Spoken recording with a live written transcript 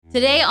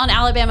Today on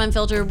Alabama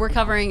Unfiltered, we're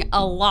covering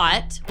a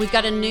lot. We've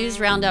got a news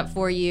roundup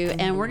for you,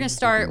 and we're going to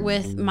start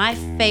with my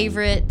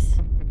favorite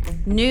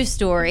news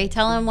story.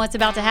 Tell them what's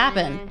about to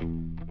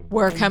happen.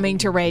 We're coming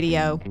to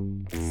radio.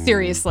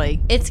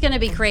 Seriously. It's going to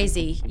be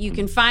crazy. You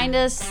can find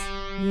us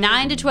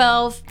 9 to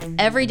 12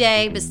 every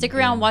day, but stick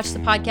around, watch the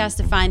podcast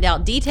to find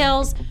out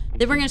details.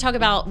 Then we're going to talk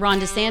about Ron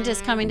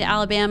DeSantis coming to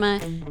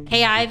Alabama.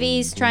 Kay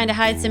Ivey's trying to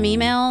hide some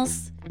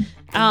emails.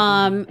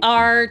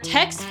 Our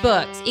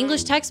textbooks,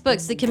 English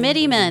textbooks, the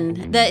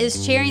committeeman that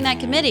is chairing that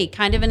committee,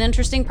 kind of an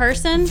interesting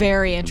person.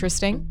 Very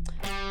interesting.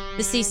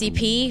 The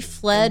CCP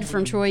fled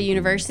from Troy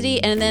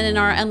University. And then in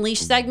our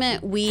Unleashed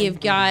segment, we've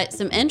got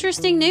some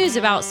interesting news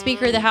about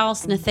Speaker of the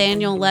House,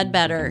 Nathaniel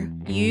Ledbetter.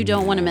 You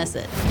don't want to miss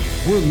it.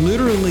 We're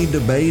literally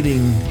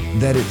debating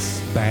that it's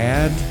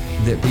bad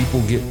that people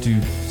get to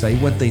say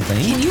what they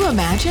think. Can you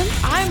imagine?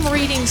 I'm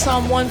reading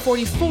Psalm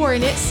 144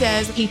 and it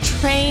says, He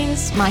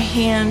trains my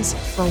hands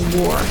for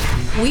war.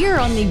 We are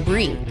on the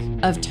brink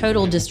of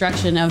total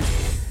destruction of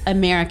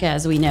America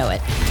as we know it.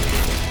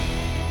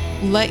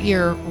 Let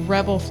your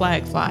rebel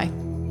flag fly.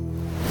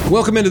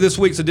 Welcome into this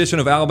week's edition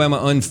of Alabama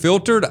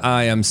Unfiltered.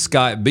 I am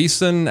Scott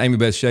Beeson. Amy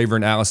Beth Shaver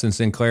and Allison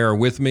Sinclair are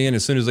with me. And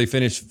as soon as they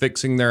finish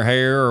fixing their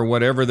hair or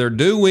whatever they're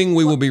doing,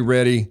 we will be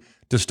ready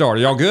to start.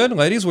 Are y'all good,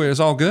 ladies? It's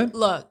all good?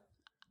 Look.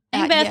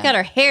 Amy Beth got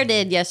her hair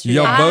did yesterday.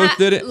 Y'all both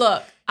did it?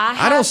 Look.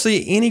 I don't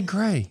see any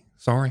gray.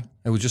 Sorry.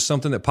 It was just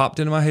something that popped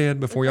into my head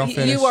before y'all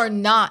finished. You are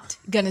not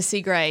going to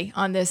see gray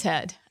on this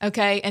head,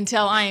 okay?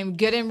 Until I am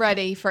good and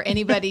ready for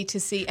anybody to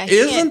see a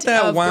hint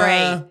of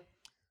gray.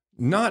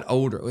 Not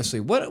older. Let's see.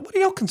 What do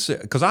y'all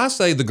consider? Because I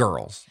say the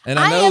girls. And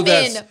I I know am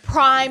that's... in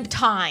prime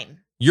time.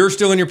 You're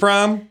still in your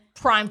prime?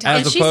 Prime time.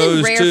 And she's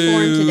in rare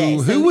form today,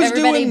 so who was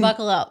everybody doing,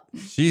 buckle up.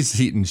 She's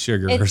eating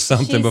sugar or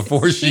something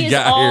before she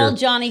got all here. She's all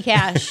Johnny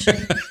Cash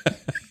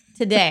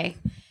today.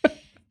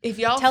 If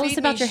y'all Tell feed us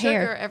about me your sugar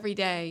hair every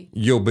day,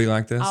 You'll be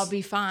like this? I'll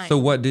be fine. So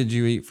what did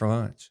you eat for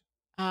lunch?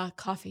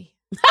 Coffee.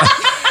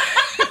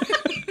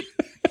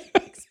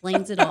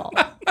 Explains it all.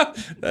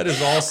 That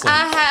is awesome.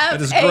 I have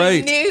that is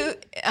great. new,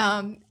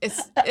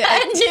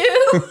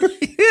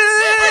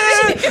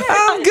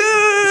 I'm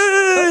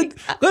good.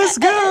 Let's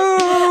go.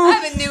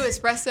 I have a new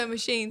espresso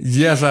machine.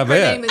 Yes, I Her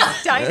bet. name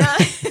is Dinah.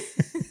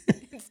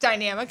 It's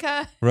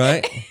Dynamica.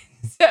 Right?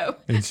 So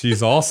And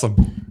she's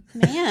awesome.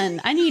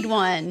 Man, I need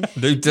one.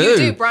 Do too. you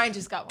do. Brian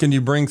just got one. Can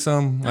you bring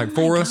some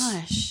for us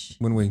Gosh.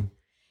 when we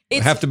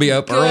It's have to be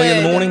up early in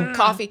the good morning?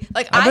 coffee.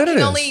 Like I I bet it can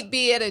is. only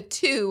be at a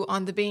 2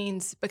 on the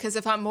beans because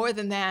if I'm more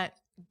than that,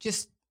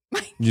 just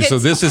my So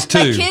kids- this is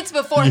My 2. kids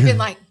before have been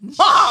like,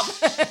 Mom.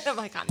 I'm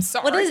like, I'm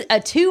sorry. What is a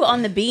 2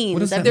 on the beans? What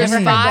does that I've There's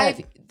never mean? heard 5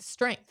 that.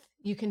 strength.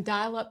 You can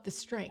dial up the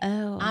strength.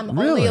 Oh. I'm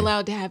Really? only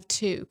allowed to have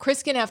 2.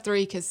 Chris can have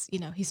 3 because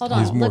he's Hold tall.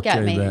 He's on, more look at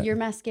carried me. that. Your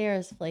mascara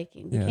is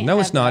flaking. You Yeah. can't No,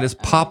 it's have not. that. It's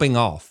popping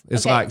off.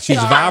 It's Okay. like she's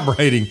Sorry.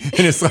 vibrating,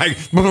 and it's like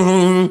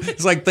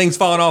it's like things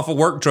falling off a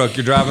work truck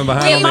you're driving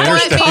behind We on the want to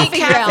interstate. be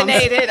Coffee grounds.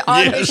 caffeinated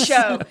on the Yes.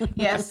 show.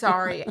 Yeah,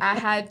 sorry. I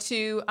had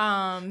to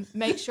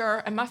make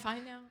sure. Am I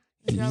fine now?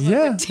 Do I look Yeah,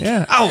 like-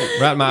 yeah. Oh,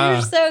 right in my You're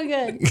eye. so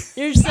good.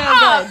 You're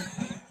so good.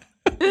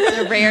 It's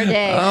a rare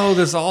day. Oh,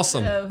 that's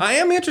awesome. So- I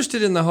am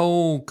interested in the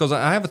whole, because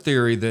I have a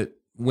theory that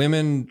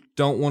women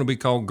don't want to be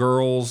called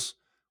girls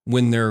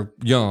when they're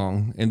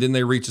young, and then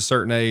they reach a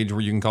certain age where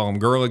you can call them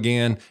girl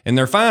again, and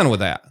they're fine with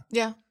that.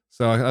 Yeah.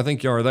 So I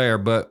think you are there.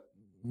 But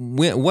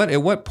at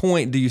what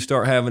point do you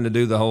start having to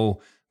do the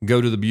whole go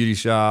to the beauty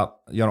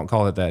shop? Y'all don't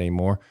call it that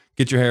anymore.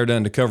 Get your hair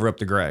done to cover up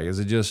the gray. Is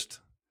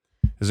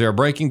there a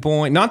breaking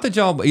point? Not that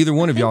either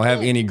one of y'all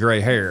have any gray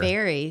hair.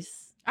 Varies.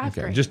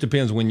 Okay, it just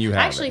depends when you have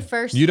Actually, it.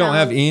 first You don't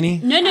have held- any?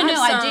 No, I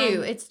I have do.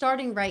 some. It's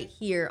starting right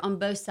here on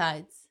both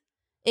sides.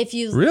 If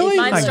you Really? if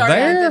Mine Like started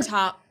there? at the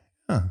top.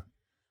 Huh.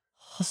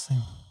 Let's see.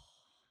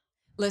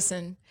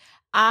 Listen,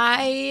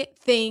 I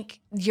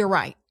think you're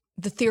right.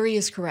 The theory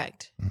is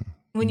correct.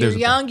 When There's you're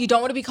a- young, you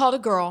don't want to be called a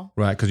girl.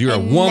 Right, because you're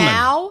And a woman.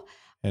 Now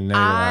and now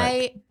you're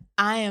like,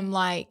 I am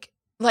like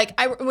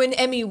when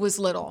Emmy was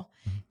little,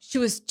 she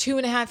was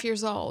 2.5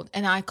 years old,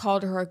 and I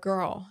called her a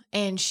girl,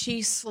 and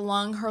she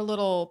slung her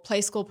little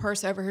play school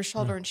purse over her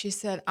shoulder, and she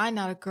said, "I'm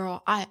not a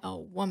girl, I a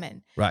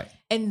woman." right.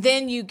 And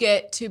then you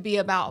get to be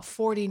about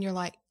 40, and you're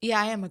like, "Yeah,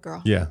 I am a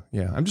girl." Yeah,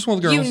 yeah. I'm just one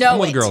of the girls. You know I'm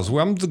with it. the girls.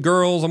 Well, I'm the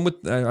girls. I'm with.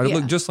 I Yeah.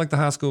 look just like the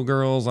high school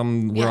girls.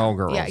 We're all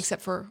girls. Yeah,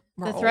 except for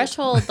we're the old.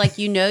 threshold, like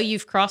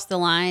you've crossed the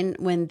line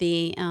when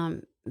the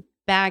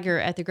bagger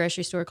at the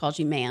grocery store calls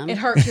you ma'am. It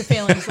hurts your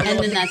feelings. A And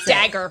little then bit. that's it.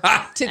 Dagger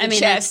to the I mean,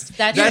 chest.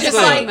 that's You're That's just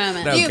the- like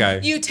moment. that- Okay.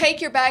 you take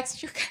your bags.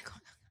 You're kind of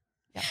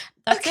going,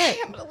 That's okay,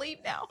 it. I'm gonna leave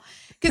now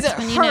because it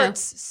when you know.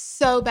 hurts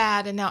so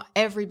bad, and now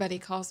everybody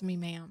calls me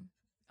ma'am.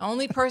 The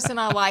only person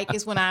I like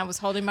is when I was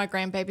holding my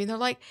grandbaby, and they're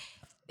like,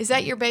 "Is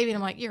that your baby?" And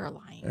I'm like, "You're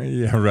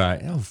lying." Yeah,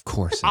 right. Of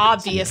course. it is.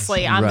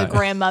 Obviously, I'm Right. the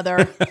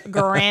grandmother,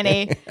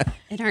 granny.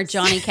 in her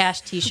Johnny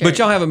Cash t-shirt. But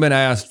y'all haven't been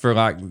asked for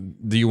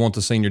do you want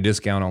the senior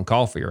discount on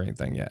coffee or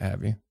anything yet?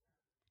 Have you?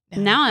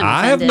 now I'm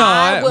I have offended.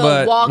 not. I will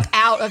but- walk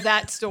out of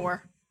that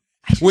store.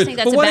 I just think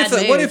that's a bad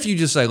move. What if you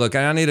just say, look,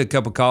 I need a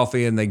cup of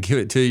coffee, and they give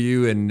it to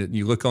you, and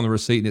you look on the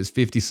receipt and it's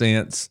 50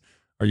 cents?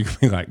 Are you going to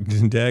be like,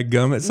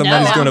 dadgummit,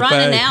 somebody's going to pay?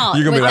 Running out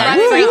You're going to be with like,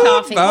 that free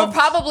coffee. We'll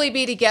probably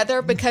be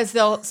together because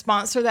they'll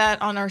sponsor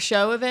that on our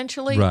show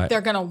eventually. Right.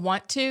 They're going to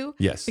want to.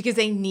 Yes. Because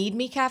they need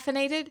me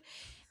caffeinated.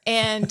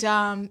 And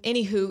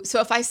anywho, so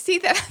if I see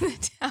that on the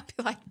tab, I'll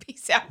be like,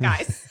 peace out,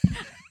 guys.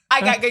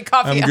 I got good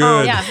coffee I'm at good.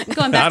 home. Yeah, I'm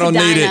going back I don't to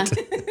need Dinah.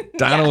 it.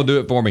 Dinah will do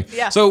it for me.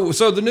 Yeah. So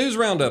the news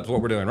roundup is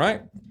what we're doing,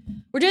 right?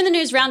 We're doing the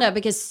news roundup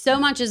because so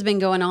much has been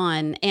going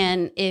on.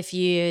 And if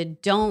you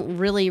don't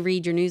really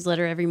read your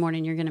newsletter every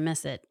morning, you're going to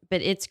miss it.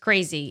 But it's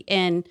crazy.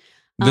 And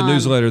The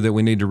newsletter that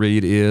we need to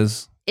read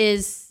is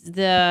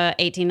the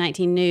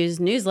 1819 News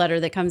newsletter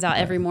that comes out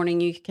every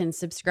morning. You can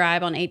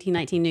subscribe on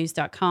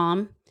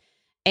 1819news.com.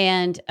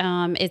 And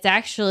it's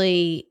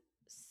actually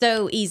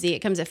so easy. It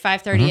comes at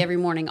 5:30 every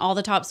morning. All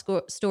the top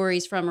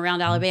stories from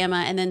around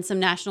Alabama, and then some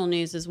national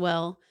news as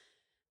well.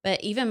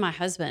 But even my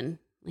husband,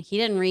 like, he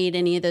didn't read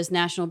any of those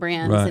national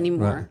brands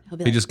anymore. Right. He'll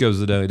be He just goes to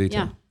the daily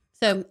detail. yeah.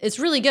 So it's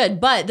really good.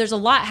 But there's a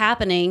lot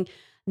happening.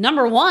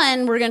 Number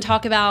one, we're going to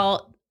talk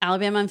about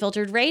Alabama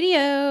Unfiltered Radio.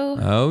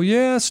 Oh,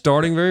 yeah.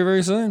 Starting very,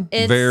 very soon.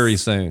 It's- Very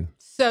soon.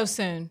 So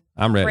soon.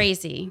 I'm ready.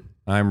 Crazy.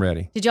 I'm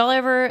ready. Did y'all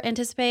ever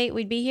anticipate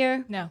we'd be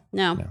here? No.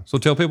 No. Yeah. So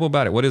tell people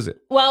about it. What is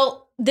it?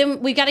 Well,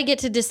 then we got to get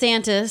to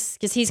DeSantis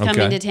because he's coming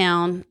Okay. to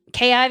town.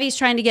 Kay Ivy's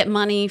trying to get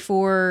money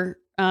for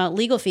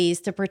legal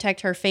fees to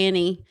protect her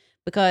Fanny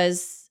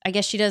because I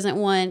guess she doesn't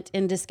want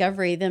in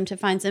Discovery them to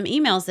find some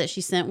emails that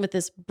she sent with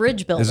this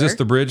bridge builder. Is this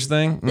the bridge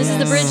thing? This is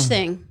the bridge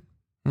thing.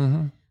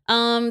 Mm-hmm.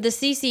 The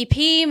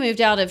CCP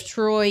moved out of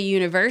Troy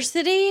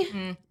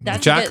University.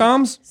 That's a good-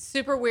 Chicoms?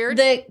 Super weird.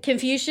 the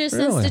Confucius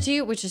Really?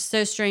 Institute, which is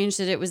so strange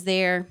that it was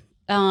there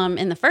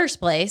in the first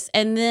place.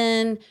 And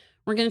then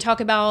we're going to talk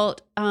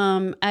about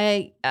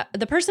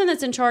the person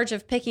that's in charge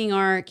of picking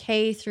our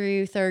K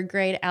through third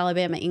grade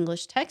Alabama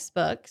English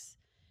textbooks.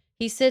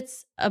 He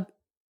sits at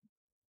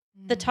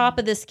the top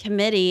of this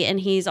committee, and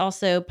he's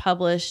also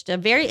published a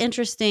very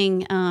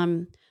interesting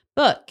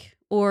book,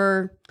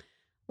 or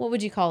what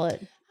would you call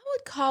it? I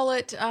would call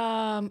it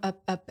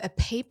a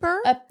paper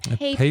A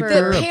paper? paper.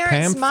 that a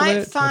parents might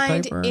pamphlet, a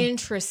find paper?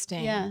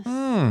 interesting. Yes.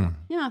 Hmm.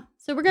 Yeah.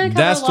 So we're going to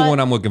cover That's a the lot. one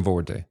I'm looking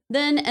forward to.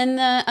 Then in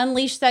the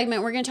Unleashed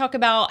segment, we're going to talk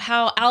about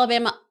how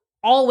Alabama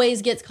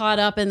always gets caught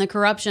up in the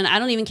corruption. I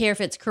don't even care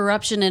if it's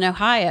corruption in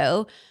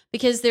Ohio,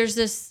 because there's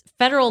this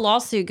federal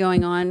lawsuit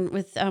going on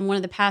with one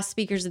of the past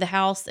speakers of the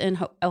House in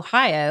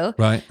Ohio.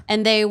 Right.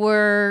 And they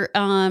were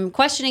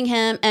questioning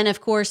him. And of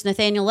course,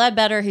 Nathaniel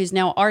Ledbetter, who's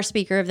now our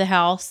Speaker of the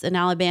House in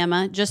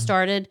Alabama, just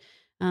started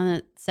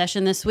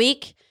session this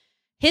week.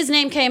 His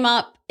name came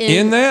up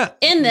In that?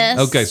 in this.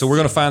 Okay, so we're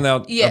going to find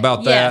out Yeah,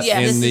 about that yes.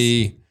 This in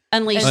the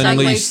Unleashed Unleashed segment.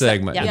 Unleashed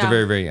segment at Yeah. the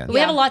very, very end. We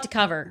have a lot to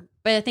cover,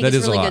 but I think That it's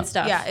is a really lot. good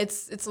stuff. Yeah,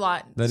 it's a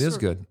lot. That It's is for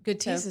good. Good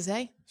teases,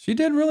 eh? She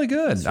did really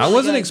good. It's I really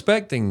wasn't good.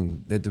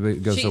 expecting it to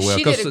go She- so well.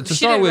 she 'Cause did a- to she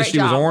start did a with, great she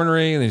was job.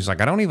 ornery, and she's like,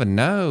 I don't even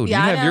know. Do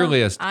Yeah, you I have your know.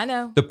 list? I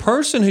know. The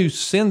person who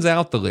sends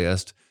out the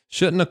list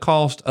shouldn't have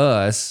cost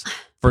us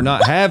for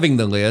not having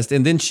the list,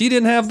 and then she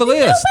didn't have the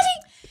list.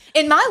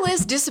 And my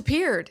list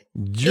disappeared.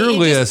 Your It just-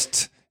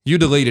 list, you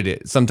deleted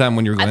it sometime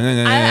when you were going,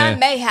 I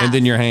may have. and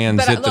then your hands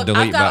But hit look, the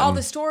delete I've got button. all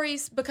the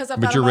stories because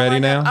I've But got you're them all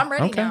ready lined up. now? I'm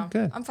ready Okay, now.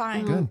 good. I'm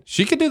fine. Good.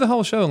 She could do the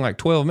whole show in like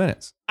 12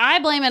 minutes. I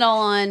blame it all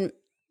on.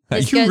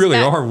 This You goes really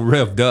back- are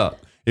revved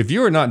up. If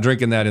you are not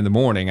drinking that in the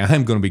morning,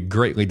 I'm going to be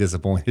greatly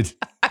disappointed.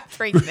 I'm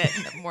drinking it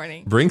in the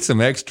morning. Bring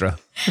some extra.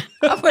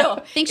 I will. I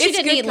think she It's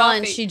didn't good eat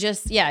lunch. coffee. She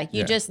just, you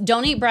Yeah. just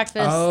don't eat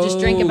breakfast. Just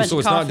drink a bunch so of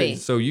it's not coffee.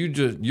 so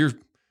you're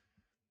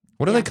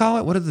what do they call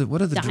it? What are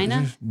the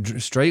Dinah?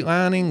 straight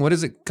lining? What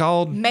is it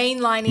called?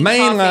 Mainlining Main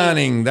coffee.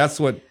 lining. That's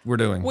what we're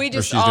doing. We or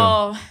just she's doing.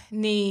 all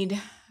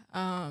need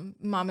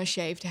Mama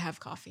Shave to have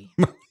coffee.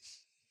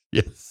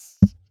 Yes.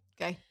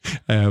 Okay.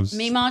 Abs.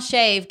 Meemaw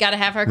Shave, got to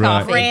have her Right.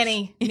 coffee.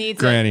 Granny needs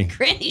Granny.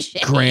 Granny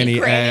Shave. Granny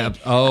Granny. abs.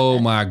 Oh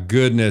my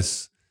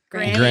goodness.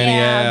 Granny Granny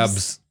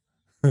abs.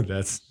 abs.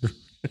 That's.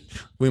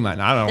 We might.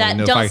 I don't That- even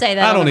know. don't if I, say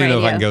that I on don't the even know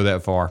if I radio. can go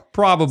that far.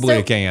 Probably So-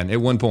 I can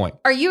at one point.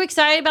 Are you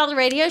excited about the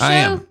radio show? I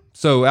am.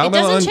 So It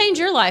Alabama. doesn't change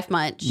your life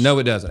much. No,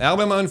 it doesn't.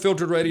 Alabama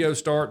Unfiltered Radio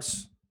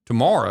starts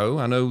tomorrow.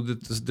 I know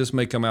that this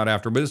may come out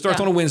after, but it starts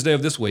Yeah. on a Wednesday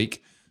of this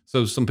week.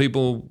 So some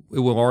people, it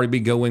will already be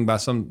going by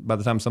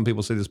the time some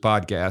people see this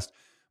podcast.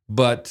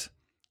 But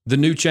the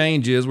new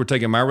change is we're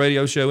taking my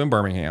radio show in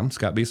Birmingham,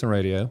 Scott Beeson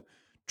Radio,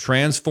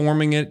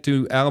 transforming it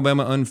to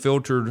Alabama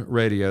Unfiltered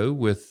Radio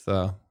with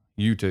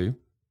you two.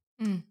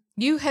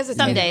 You hesitated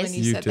Some days. when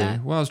you You said two.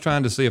 that. Well, I was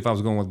trying to see if I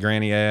was going with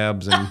Granny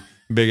Abs and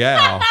Big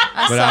Al,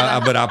 but saw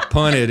that. I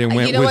punted and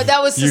went You know with what?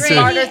 That was the you two.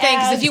 smarter thing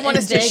because if you Abs want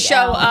us and to Big show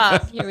Al.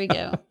 up, Here we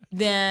go.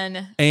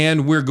 then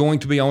And we're going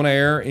to be on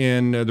air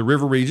in the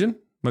River region,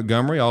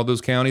 Montgomery, all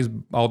those counties,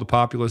 all the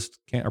popular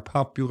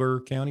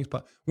counties,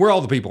 where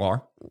all the people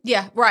are,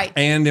 yeah, right.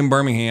 and in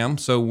Birmingham.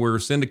 So we're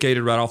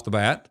syndicated right off the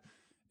bat,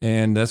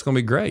 and that's going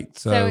to be great.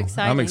 So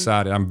exciting. I'm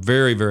excited. I'm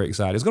very, very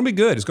excited. It's going to be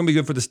good. It's going to be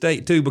good for the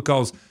state too,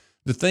 because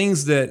the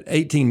things that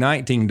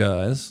 1819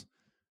 does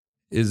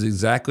is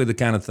exactly the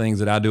kind of things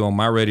that I do on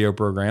my radio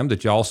program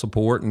that y'all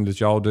support and that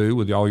y'all do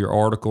with all your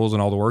articles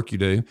and all the work you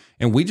do.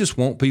 And we just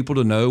want people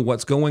to know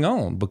what's going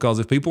on, because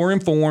if people are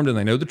informed and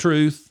they know the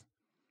truth,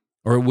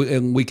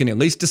 and we can at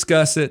least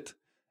discuss it,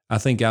 I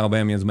think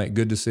Alabamians make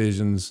good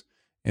decisions,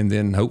 and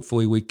then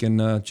hopefully we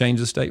can change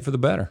the state for the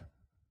better.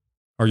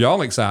 Are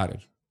y'all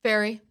excited?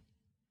 Very,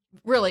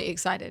 really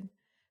excited,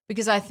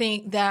 because I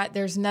think that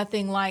there's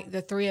nothing like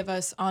the three of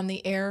us on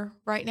the air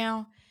right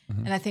now.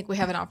 Mm-hmm. And I think we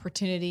have an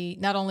opportunity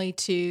not only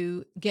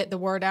to get the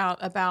word out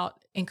about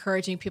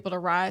encouraging people to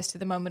rise to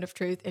the moment of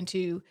truth and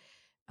to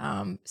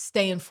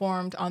stay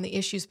informed on the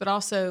issues, but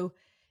also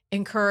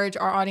encourage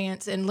our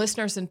audience and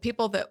listeners and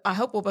people that I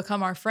hope will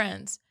become our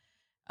friends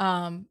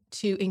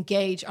to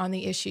engage on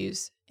the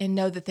issues and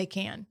know that they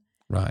can.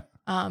 Right.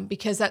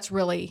 Because that's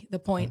really the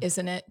point,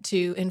 isn't it?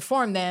 To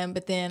inform them,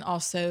 but then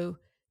also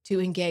to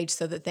engage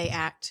so that they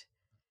act.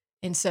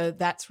 And so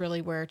that's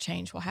really where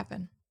change will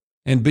happen.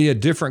 And be a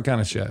different kind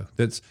of show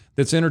that's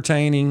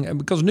entertaining,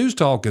 because news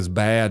talk is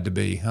bad to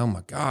be, oh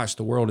my gosh,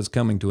 the world is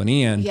coming to an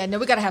end. Yeah, no,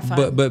 we got to have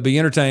fun. But be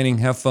entertaining,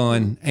 have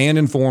fun, and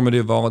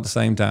informative all at the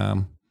same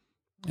time.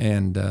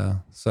 And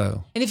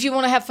so. And if you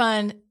want to have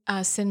fun,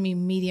 send me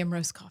medium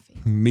roast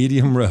coffee.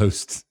 Medium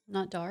roast.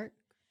 Not dark?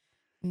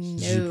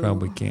 No. You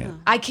probably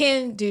can't. I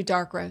can do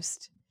dark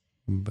roast.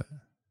 But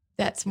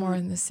that's more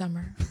in the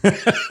summer.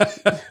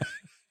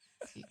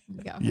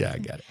 Yeah, I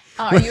got it.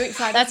 Are you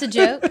excited? That's a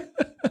joke?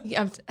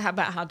 Yeah, how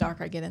about how dark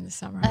I get in the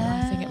summer? I'm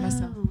laughing at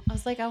myself. I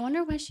was like, I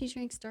wonder why she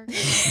drinks dark.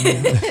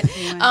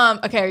 Anyway.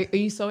 Okay, are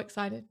you so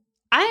excited?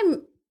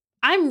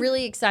 I'm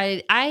really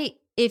excited.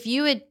 If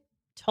you had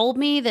told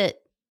me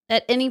that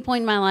at any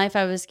point in my life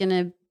I was going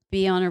to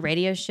be on a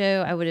radio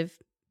show, I would have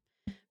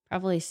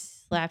probably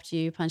slapped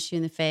you, punched you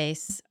in the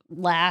face,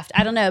 laughed.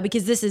 I don't know,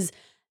 because this is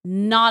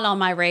not on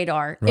my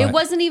radar. Right. It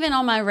wasn't even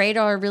on my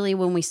radar really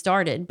when we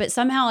started, but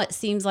somehow it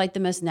seems like the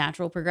most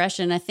natural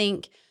progression. I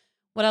think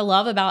what I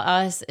love about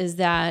us is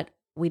that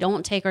we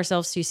don't take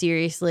ourselves too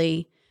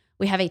seriously.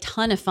 We have a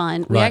ton of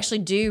fun. We actually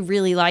do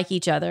really like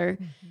each other.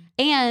 Mm-hmm.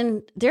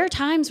 And there are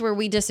times where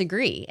we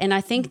disagree. And I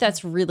think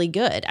that's really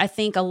good. I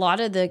think a lot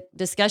of the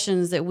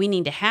discussions that we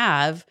need to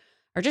have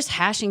are just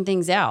hashing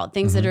things out,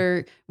 things that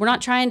are, we're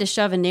not trying to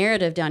shove a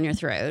narrative down your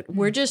throat.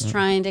 We're just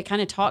trying to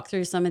kind of talk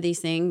through some of these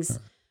things,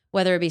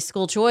 whether it be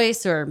school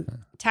choice or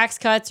tax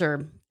cuts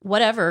or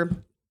whatever.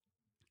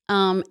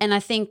 And I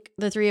think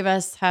the three of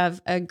us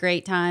have a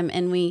great time,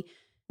 and we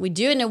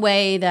do it in a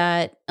way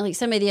that, like,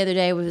 somebody the other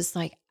day was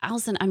like,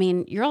 Allison, I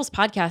mean, your all's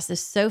podcast is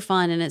so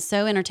fun and it's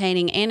so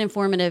entertaining and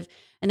informative.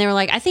 And they were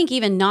like, I think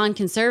even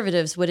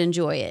non-conservatives would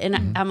enjoy it.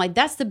 And I'm like,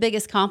 that's the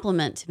biggest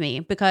compliment to me,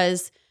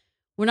 because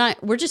we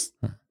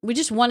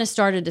just want to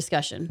start a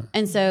discussion.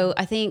 And so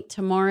I think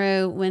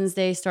tomorrow,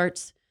 Wednesday,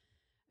 starts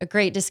a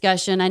great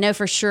discussion. I know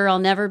for sure I'll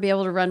never be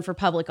able to run for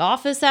public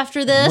office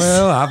after this.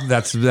 Well,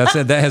 that's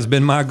that has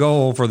been my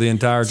goal for the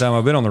entire time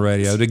I've been on the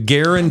radio, to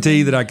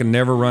guarantee that I can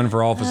never run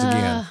for office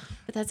again.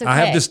 But that's okay. I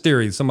have this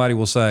theory. Somebody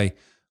will say,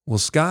 well,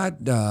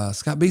 Scott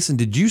Beeson,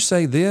 did you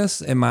say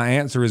this? And my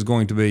answer is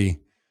going to be,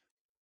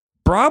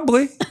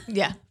 probably.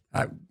 Yeah.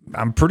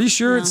 I'm pretty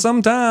sure at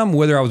some time,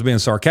 whether I was being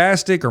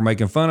sarcastic or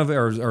making fun of it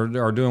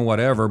or doing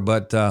whatever,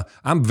 but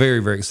I'm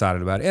very, very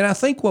excited about it. And I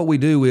think what we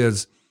do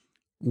is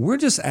we're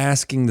just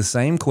asking the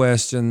same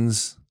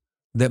questions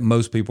that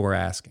most people are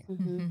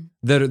asking,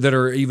 that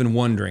are even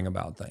wondering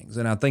about things.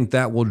 And I think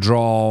that will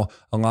draw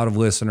a lot of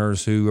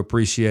listeners who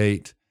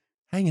appreciate,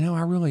 hey,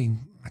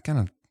 I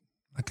kind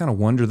of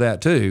wonder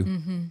that too.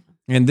 Mm-hmm.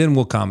 And then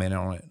we'll comment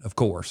on it, of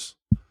course.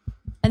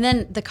 And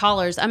then the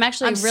callers. I'm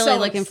really so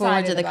looking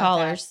forward to the excited about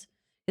callers,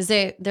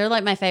 because they're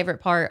like my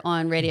favorite part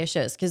on radio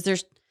shows,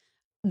 because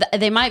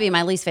they might be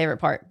my least favorite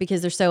part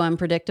because they're so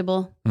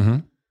unpredictable. Mm-hmm.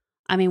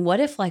 I mean, what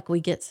if we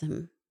get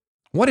some?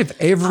 What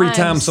if every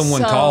time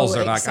someone calls,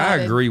 they're like,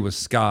 excited. I agree with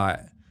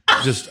Scott,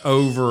 just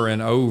over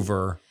and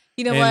over.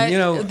 You know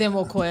what? Then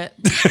we'll quit.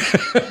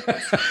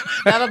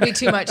 That'll be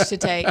too much to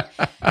take.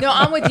 No,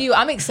 I'm with you.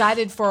 I'm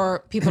excited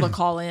for people to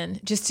call in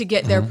just to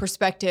get their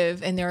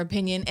perspective and their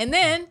opinion, and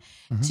then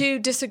to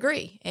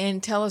disagree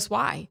and tell us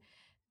why.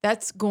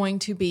 That's going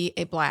to be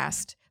a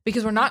blast,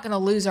 because we're not going to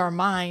lose our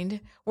mind.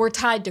 We're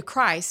tied to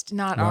Christ,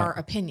 not our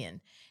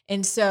opinion.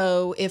 And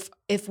so if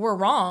we're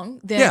wrong,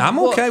 then I'm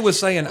okay with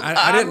saying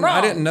I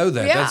didn't know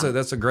that. Yeah.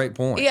 That's a great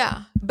point.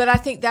 Yeah, but I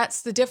think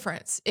that's the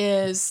difference.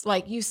 Is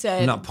like you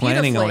said, I'm not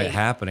planning on it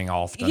happening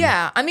often.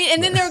 Yeah, I mean,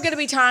 and then there are going to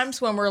be times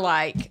when we're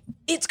like,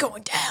 it's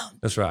going down.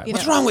 That's right. You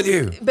What's know? wrong with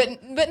you?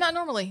 But not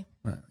normally.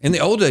 Right. In the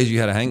old days, you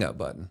had a hang up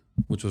button,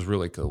 which was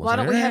really cool. Why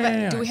don't we have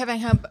a? Do we have a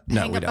hang up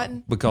don't,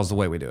 button? Because the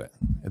way we do it,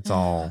 it's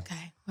all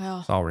okay.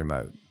 Well, it's all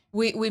remote.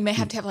 We may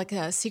have to have like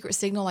a secret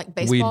signal, like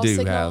baseball We do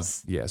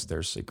signals. have, yes,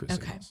 there's secret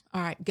Okay. signals.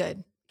 All right.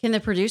 Good. Can the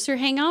producer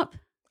hang up?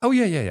 Oh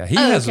yeah. He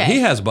okay.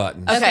 has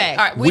buttons. Okay. All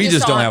right. We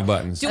just don't have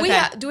buttons. Do we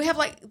have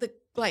like the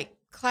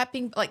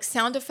clapping, like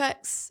sound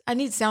effects? I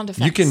need sound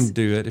effects. You can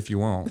do it if you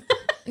want.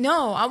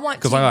 No, I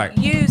want 'Cause to I like-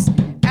 use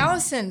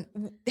Allison.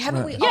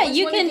 Haven't we? Yeah, always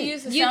you wanted can- to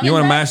use the you sound You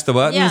want to effects? mash the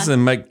buttons Yeah.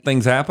 and make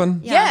things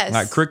happen? Yeah. Yes.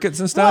 Like crickets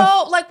and stuff?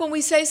 Well, like when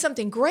we say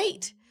something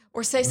great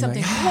or say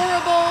something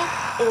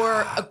horrible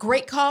or a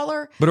great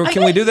caller. But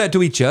can we do that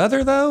to each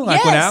other, though?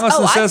 Like when Yes.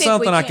 Allison Oh, I says think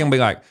we something, I can. can be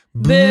like,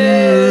 Boo.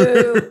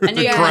 I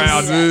knew you were crowd,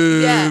 gonna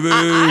say that. boo,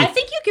 Yeah. boo. I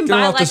think you can Get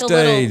buy off the like a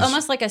stage. little,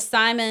 almost like a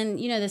Simon,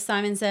 the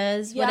Simon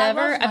Says, Yeah, I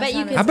whatever. love I, my bet you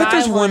Simon could I bet buy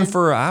there's one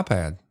for an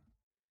iPad.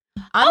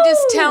 I'm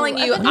just Oh, telling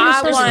you, I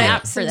bet there's I an app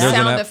want for some that. There's an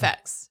sound app.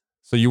 effects.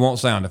 So you want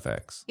sound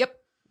effects. Yep.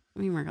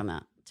 Let me work on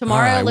that. All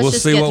Tomorrow, right, let's we'll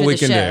just see get what through we the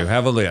can show. do.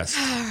 Have a list.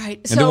 All right.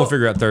 And then we'll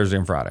figure out Thursday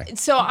and Friday.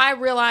 So I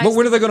realized But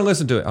when are they going to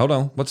listen to it? Hold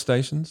on. What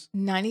stations?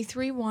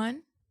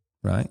 93.1,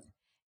 Right.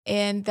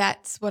 and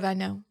that's what I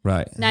know.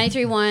 Right.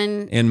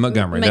 93.1 In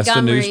Montgomery. That's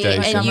the news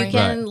station. And you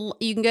Montgomery.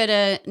 can go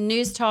to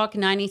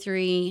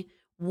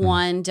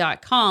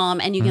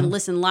newstalk931.com and you can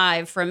listen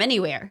live from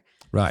anywhere.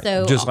 Right.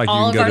 So Just like you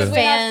all can of go our to. We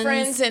have fans-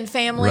 friends and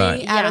family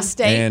Right. out Yeah. of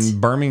state.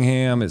 And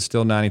Birmingham, it's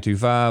still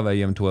 92.5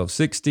 AM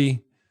 1260.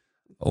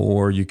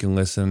 Or you can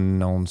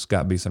listen on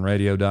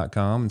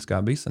scottbeesonradio.com and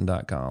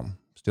scottbeeson.com.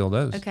 Still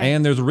those. Okay.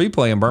 And there's a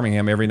replay in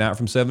Birmingham every night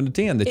from 7 to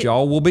 10 that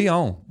y'all will be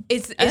on.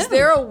 Is Oh.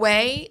 there a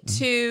way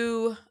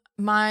to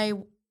my?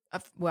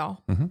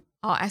 Well, Mhm.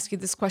 I'll ask you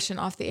this question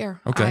off the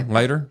air. Okay.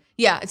 Later?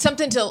 Yeah, it's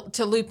something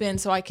to loop in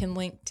so I can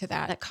link to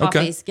that. That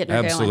coffee's getting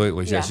her going.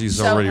 Absolutely. Yeah. She's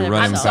So, already running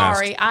I'm past.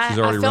 sorry. I She's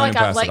feel already like running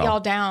I've past let it all. y'all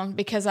down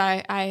because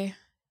I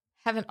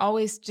haven't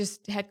always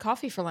just had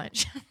coffee for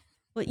lunch.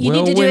 Well, you Well,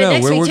 need to do we it know.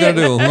 next We're week gonna too.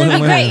 do it. That'd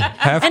be We're great.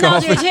 half And I'll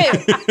do coffee.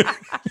 it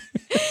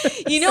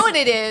too. You know what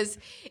it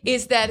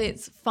is that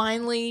it's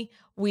finally,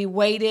 we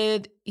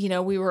waited,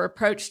 we were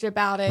approached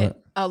about it Right.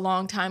 a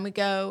long time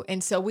ago.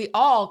 And so we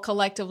all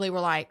collectively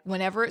were like,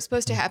 whenever it's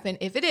supposed to happen,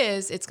 if it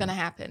is, it's going to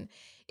happen.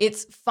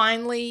 It's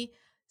finally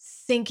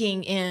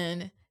sinking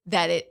in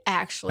that it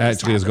actually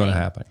is going to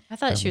happen. I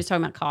thought she was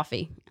talking about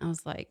coffee. I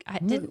was like, I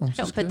don't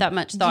put that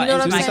much you thought know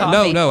what into I'm my saying?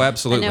 coffee. No,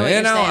 absolutely. I know what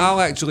And you're saying. I'll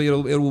actually,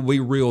 it will be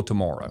real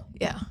tomorrow.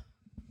 Yeah.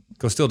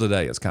 Because still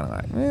today, it's kind of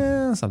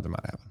like, something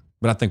might happen.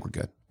 But I think we're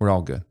good. We're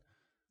all good.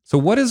 So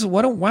why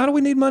do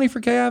we need money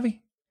for KIV?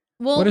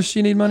 Well, What does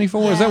she need money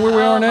for? Is that where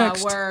we Oh, are my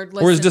next? word.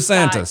 Or is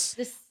Listen, DeSantis?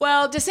 this,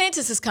 Well,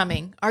 DeSantis is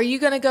coming. Are you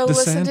going to go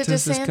listen to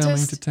DeSantis is coming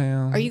to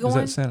town. Are you Is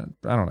going? that Santa?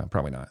 I don't know.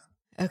 Probably not.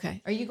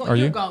 Okay. Are you going? Are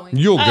You're you? going.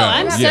 You'll go.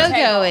 I'm yeah. so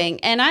going,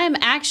 and I am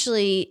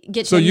actually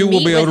So to you will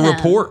meet be able to with him.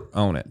 report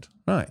on it.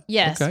 Right.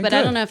 Yes, Okay, but I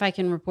good. don't know if I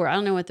can report. I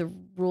don't know what the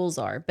rules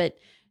are, but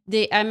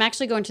I'm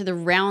actually going to the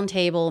round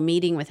table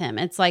meeting with him.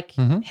 It's like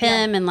Mhm.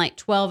 him and like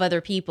 12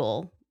 other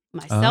people,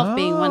 myself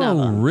being one of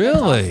Oh, them.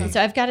 really?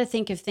 So I've got to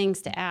think of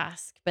things to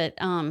ask, but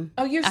Oh,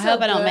 you're I so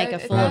hope I don't make a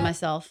good fool at of that.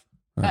 myself.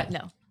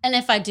 No. And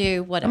if I do, I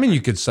whatever. mean,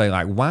 you could say,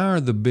 like, why are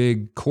the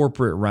big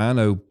corporate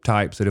rhino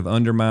types that have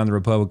undermined the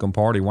Republican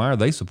Party, why are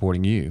they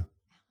supporting you?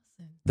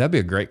 That'd be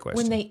a great question.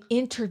 When they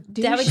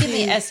introduce That would get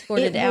me you,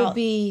 escorted it will out.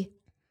 be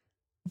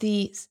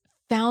the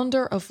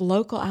founder of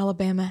Local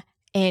Alabama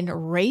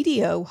and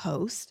radio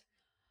host.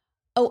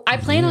 Oh, I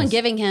plan on Yes.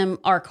 giving him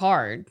our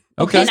card.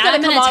 Okay. And He's gonna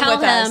I'm going come to on tell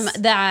with him us.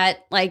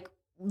 that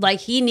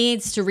like he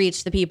needs to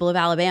reach the people of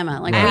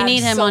Alabama. Like Right. we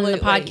need him on the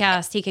Absolutely.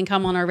 podcast. He can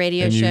come on our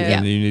radio and you, show.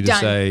 and you need to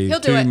Done. say He'll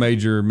do 2 it.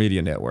 major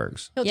media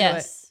networks. He'll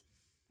Yes.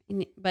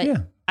 But Yeah,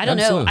 I don't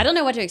know. absolutely. I don't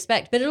know what to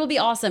expect, but it'll be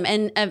awesome.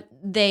 And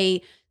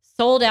they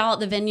sold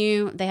out the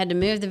venue. They had to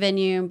move the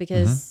venue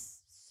because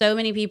Mm-hmm. so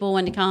many people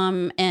wanted to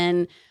come.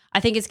 And I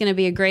think it's going to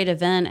be a great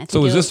event. I think So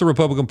is it'll- this the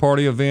Republican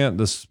Party event?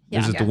 Yeah.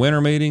 Is it the winter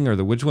meeting or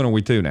which one are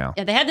we to now?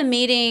 Yeah, they had the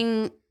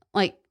meeting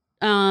like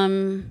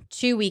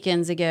 2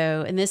 weekends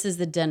ago, and this is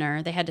the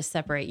dinner. They had to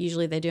separate.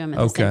 Usually they do them at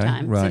the same Okay,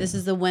 time. So right. this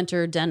is the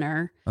winter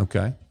dinner.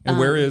 Okay. And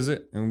where is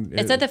it? And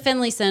It's at the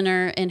Finley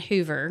Center in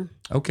Hoover.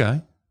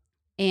 Okay.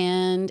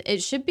 And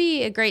it should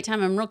be a great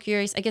time. I'm real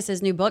curious. I guess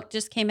his new book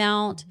just came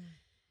out.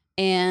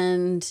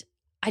 And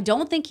I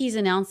don't think he's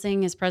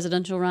announcing his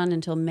presidential run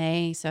until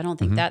May. So I don't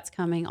think Mhm. that's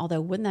coming.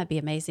 Although, wouldn't that be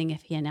amazing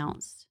if he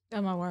announced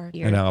Oh, my word.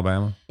 here? In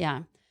Alabama.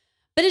 Yeah.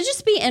 But it'd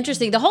just be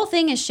interesting. The whole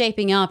thing is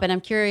shaping up, and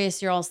I'm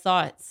curious your all's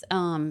thoughts.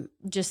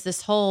 Just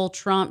this whole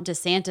Trump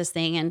DeSantis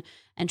thing.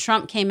 And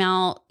Trump came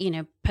out,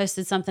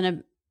 posted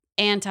something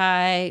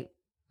anti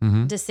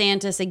Mm-hmm.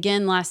 DeSantis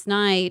again last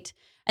night.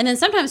 And then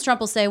sometimes Trump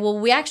will say, well,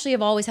 we actually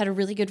have always had a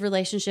really good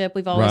relationship.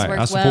 We've always Right. worked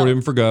I well. support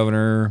him for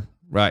governor.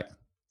 Right.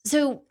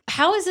 So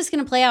how is this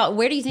going to play out?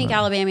 Where do you think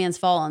Alabamians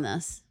fall on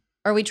this?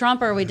 Are we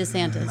Trump or are we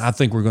DeSantis? I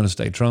think we're going to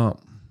stay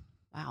Trump.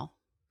 Wow.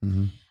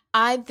 Mm-hmm.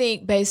 I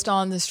think based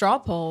on the straw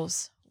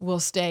polls, we'll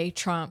stay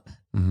Trump.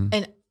 Mm-hmm.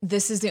 And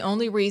this is the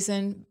only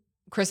reason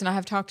Chris and I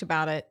have talked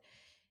about it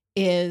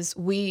is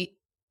we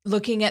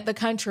looking at the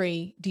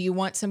country, do you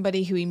want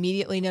somebody who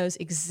immediately knows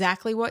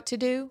exactly what to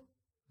do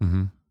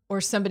Mm-hmm.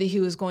 or somebody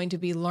who is going to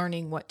be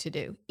learning what to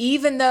do?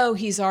 Even though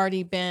he's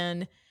already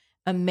been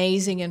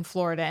amazing in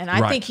Florida, and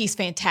I think he's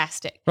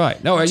fantastic.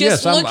 Right. No, Just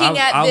yes, looking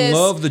at I this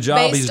love the job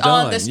based he's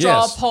done. on the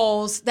straw Yes.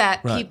 polls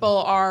that Right. people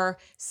are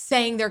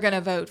saying they're going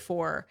to vote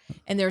for,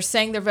 and they're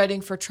saying they're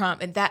voting for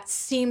Trump, and that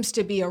seems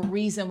to be a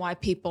reason why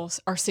people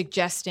are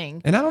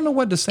suggesting. And I don't know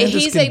what DeSantis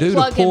He's can a do to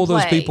plug pull and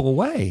those play. people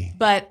away.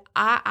 But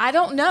I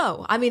don't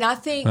know. I mean, I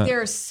think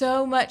there's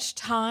so much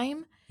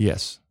time.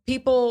 Yes.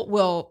 People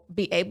will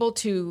be able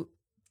to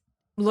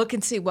look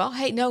and see, well,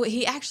 hey, no,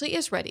 he actually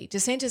is ready.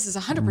 DeSantis is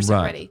 100%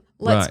 Right. ready.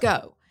 Let's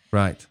go.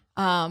 Right.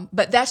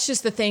 But that's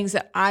just the things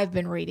that I've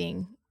been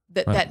reading.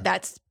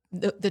 That's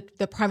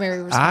the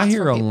primary response. I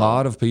hear from a people.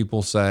 lot of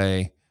people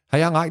say,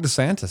 "Hey, I like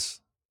DeSantis.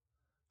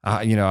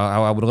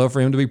 I would love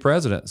for him to be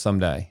president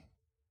someday."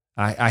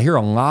 I hear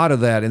a lot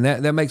of that, and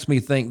that makes me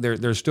think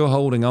they're still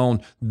holding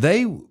on.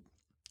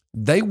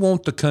 They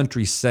want the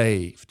country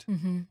saved,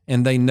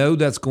 and they know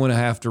that's going to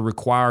have to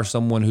require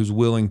someone who's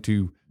willing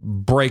to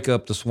break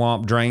up the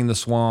swamp, drain the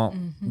swamp,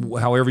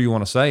 however you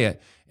want to say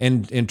it.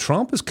 And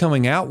Trump is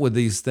coming out with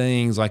these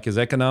things like his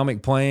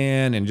economic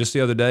plan, and just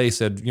the other day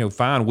said,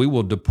 fine,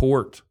 we'll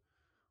deport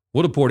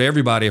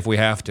everybody if we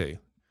have to.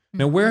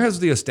 Now, where has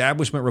the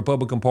establishment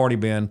Republican Party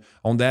been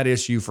on that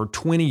issue for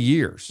 20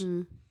 years?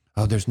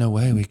 Oh, there's no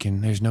way we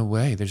can. There's no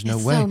way. There's no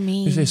way. so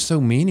mean. There's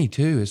so many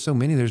too. It's so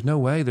many. There's no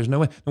way. There's no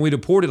way. And we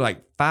deported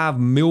like 5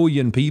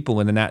 million people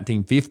in the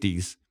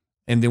 1950s,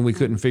 and then we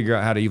couldn't figure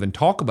out how to even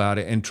talk about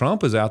it. And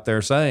Trump is out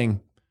there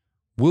saying,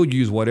 we'll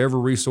use whatever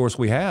resource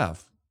we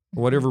have,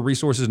 whatever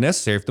resource is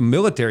necessary. If the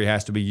military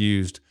has to be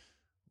used,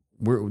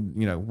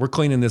 we're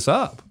cleaning this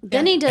up.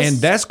 Then he does, And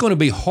that's going to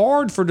be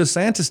hard for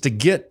DeSantis to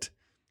get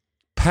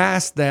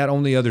past that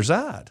on the other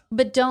side.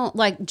 but don't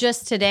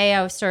just today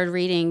I started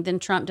reading. Then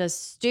Trump does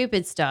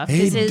stupid stuff.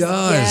 He 'Cause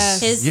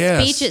does. His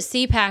Yes. speech at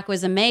CPAC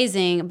was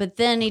amazing, but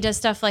then he does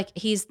stuff like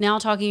he's now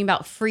talking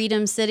about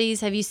freedom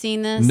cities. Have you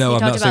seen this? No, He I've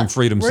talked not seen about,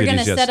 freedom We're cities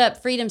going to yet. set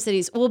up freedom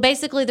cities. Well,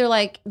 basically, they're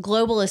like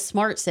globalist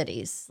smart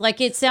cities.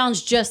 Like it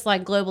sounds just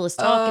like globalist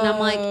talk, and I'm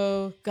like,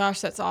 oh gosh,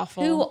 that's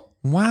awful. who?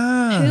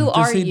 Why Who does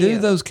are he do you?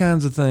 those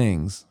kinds of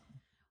things?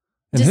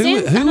 And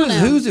DeSantis- I don't know.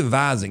 who's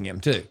advising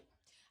him too?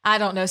 I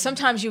don't know.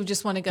 Sometimes you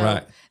just want to go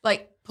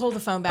pull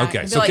the phone back Okay,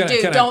 and be so like, can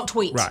dude, I, don't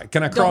tweet. Right?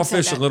 Can I Don't say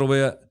crawfish a that. little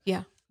bit?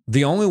 Yeah.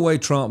 The only way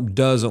Trump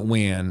doesn't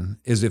win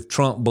is if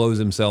Trump blows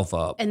himself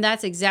up And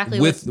that's exactly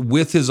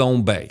with his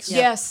own base.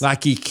 Yes.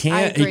 Like he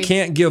agree.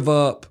 can't give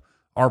up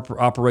our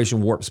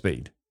Operation Warp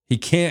Speed. He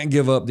can't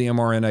give up the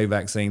mRNA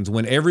vaccines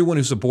when everyone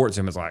who supports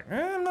him is like,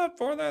 I'm not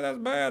for that. That's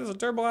bad. It's a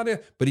terrible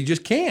idea. But he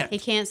just can't. he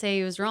can't say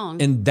he was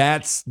wrong. And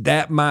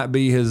that might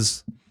be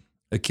his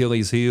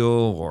Achilles heel,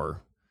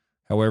 or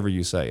however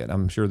you say it.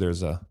 I'm sure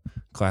there's a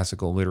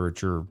classical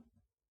literature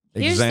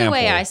Here's example. the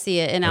way I see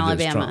it in of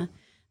this Alabama. Trump.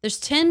 There's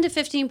 10 to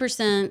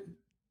 15%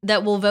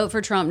 that will vote for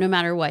Trump no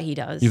matter what he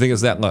does. You think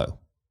it's that low?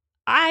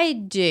 I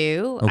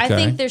do. I Okay.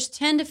 think there's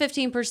 10 to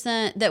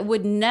 15%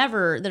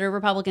 that are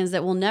Republicans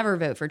that will never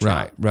vote for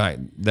Trump. Right.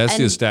 That's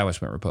the And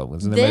establishment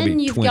Republicans. And there may Then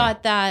be you've 20.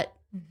 got that.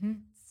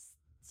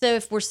 So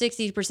if we're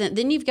 60%,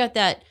 then you've got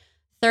that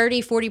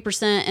 30,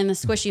 40% in the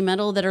squishy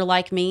middle that are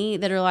like me,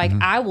 that are like,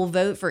 I will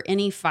vote for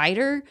any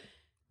fighter,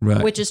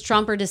 right. which is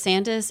Trump or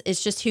DeSantis.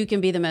 It's just who can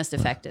be the most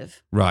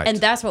effective. Right. And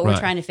that's what we're Right.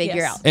 trying to figure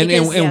Yes. out. And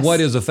Because- and what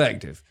is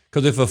effective?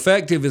 Because if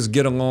effective is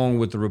get along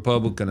with the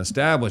Republican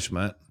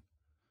establishment,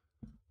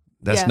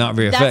 that's Yeah. not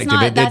very That's effective.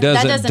 not- It that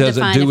doesn't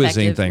define do us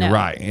effective, anything. no.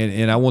 Right.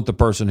 And I want the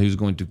person who's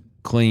going to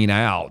clean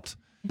out.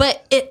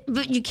 But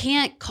you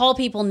can't call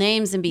people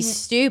names and be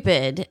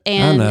stupid I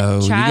and know.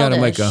 You got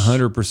to make childish.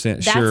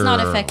 100% sure. That's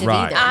not effective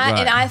right, either. Right.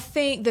 And I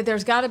think that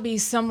there's got to be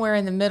somewhere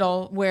in the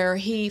middle where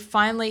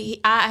I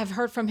have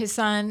heard from his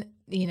son,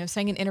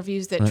 saying in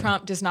interviews that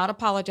Trump does not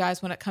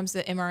apologize when it comes to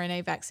the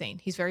mRNA vaccine.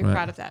 He's very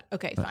proud of that.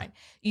 Okay, fine.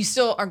 You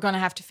still are going to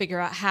have to figure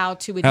out how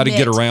to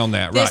get around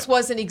that, This right.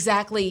 wasn't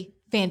exactly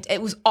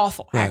it was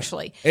awful,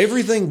 actually.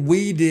 Everything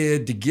we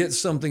did to get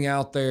something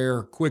out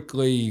there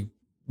quickly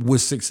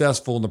was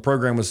successful, and the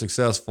program was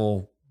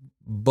successful,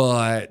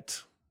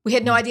 but We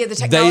had no idea the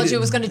technology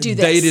was going to do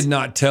this. They did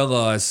not tell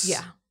us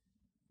Yeah.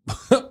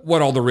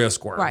 what all the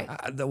risks were. Right.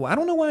 I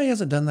don't know why he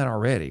hasn't done that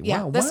already.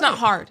 Yeah, Why- that's why- not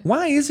hard.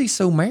 Why is he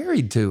so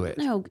married to it?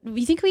 No,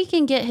 you think we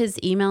can get his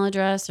email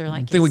address or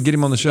like? Think we can get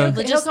him on the show?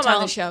 He'll He'll come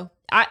on the show.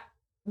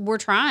 We're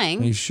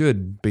trying. He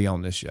should be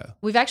on this show.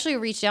 We've actually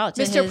reached out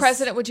to Mr. his-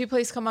 President, would you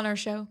please come on our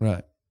show?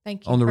 Right.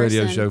 Thank you. On the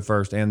radio person. show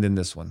first and then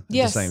this one at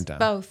Yes, the same time.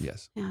 both.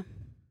 Yes. You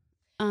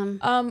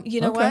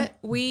know Okay. what?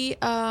 We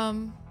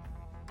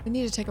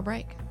need to take a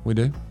break. We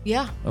do.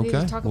 Yeah. We need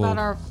Okay, to talk well, about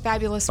our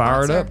fabulous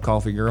Fire it sponsor. up,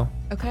 coffee girl.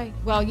 Okay.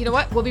 Well, you know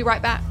what? We'll be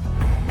right back.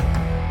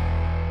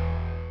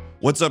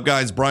 What's up,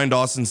 guys? Brian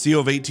Dawson, CEO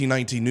of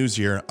 1819 News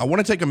here. I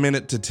want to take a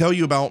minute to tell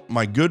you about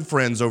my good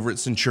friends over at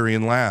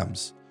Centurion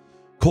Labs.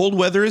 Cold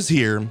weather is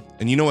here,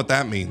 and you know what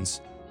that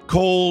means.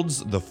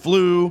 Colds, the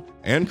flu,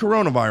 and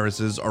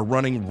coronaviruses are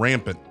running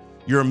rampant.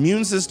 Your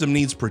immune system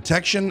needs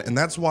protection, and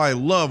that's why I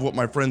love what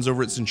my friends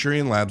over at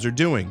Centurion Labs are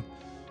doing.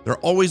 They're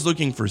always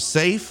looking for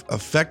safe,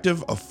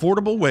 effective,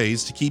 affordable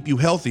ways to keep you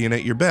healthy and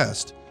at your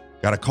best.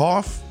 Got a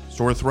cough,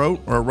 sore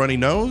throat, or a runny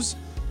nose?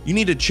 you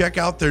need to check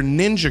out their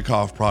Ninja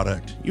Cough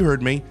product. You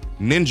heard me,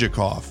 Ninja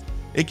Cough.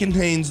 It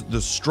contains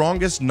the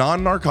strongest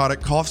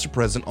non-narcotic cough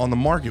suppressant on the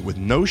market with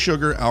no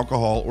sugar,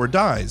 alcohol, or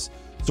dyes.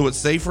 So it's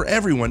safe for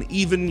everyone,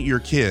 even your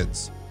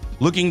kids.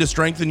 Looking to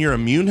strengthen your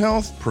immune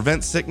health,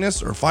 prevent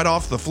sickness, or fight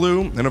off the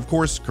flu, and of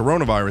course,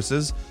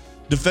 coronaviruses?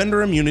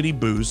 Defender Immunity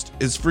Boost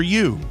is for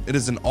you. It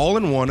is an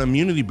all-in-one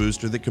immunity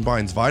booster that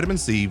combines vitamin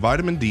C,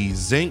 vitamin D,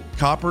 zinc,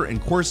 copper,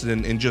 and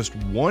quercetin in just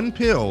one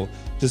pill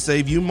to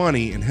save you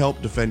money and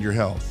help defend your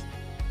health.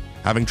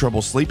 Having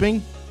trouble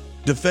sleeping?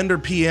 Defender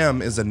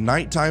PM is a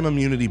nighttime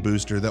immunity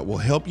booster that will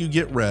help you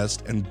get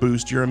rest and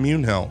boost your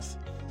immune health.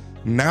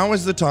 Now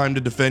is the time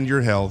to defend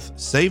your health,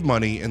 save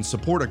money, and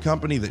support a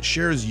company that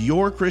shares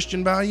your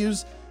Christian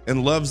values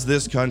and loves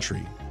this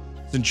country.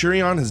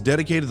 Centurion has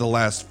dedicated the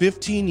last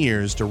 15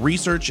 years to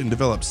research and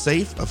develop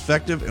safe,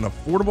 effective, and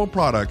affordable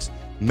products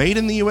made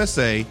in the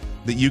USA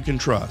that you can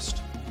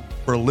trust.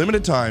 For a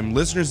limited time,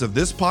 listeners of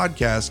this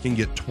podcast can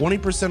get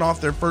 20%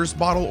 off their first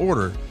bottle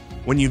order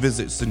when you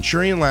visit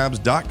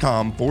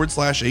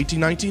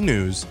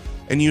centurionlabs.com/1819news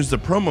and use the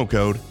promo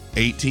code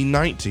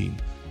 1819.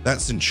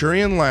 That's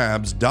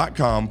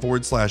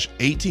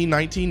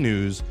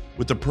centurionlabs.com/1819news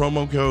with the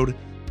promo code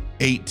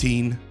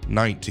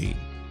 1819.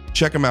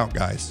 Check them out,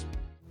 guys.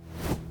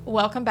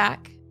 Welcome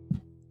back.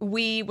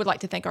 We would like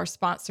to thank our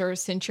sponsor,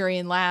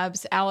 Centurion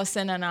Labs.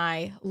 Allison and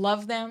I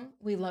love them.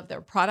 We love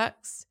their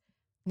products.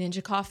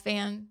 Ninja Cough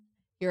fan.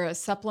 You're a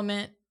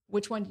supplement.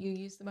 Which one do you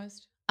use the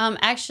most?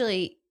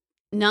 Actually,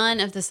 none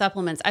of the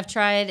supplements. I've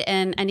tried,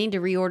 and I need to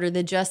reorder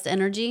the Just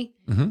Energy.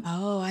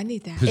 Oh, I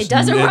need that. It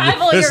doesn't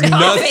rival your It's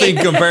coffee. nothing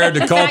compared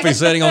to coffee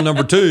setting on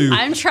number 2.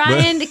 I'm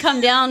trying to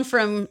come down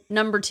from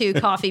number 2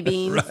 coffee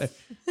beans. Right.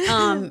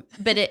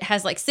 But it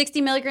has like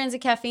 60 milligrams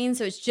of caffeine,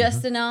 so it's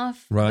just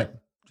enough. Right.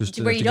 Just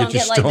where you don't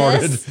get like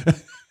this.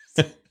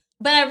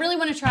 But I really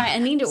want to try. I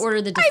need to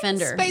order the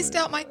Defender. I spaced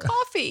out my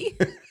coffee.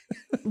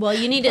 Well,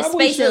 you need to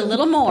space it a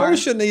little more. Probably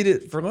shouldn't eat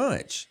it for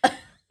lunch.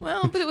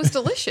 Well, but it was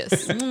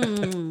delicious.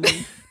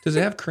 Does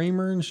it have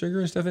creamer and sugar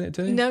and stuff in it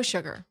too? No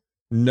sugar.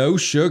 No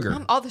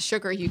sugar. All the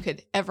sugar you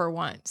could ever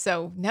want.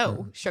 So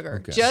no sugar.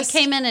 Okay. Just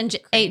Came in and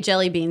ate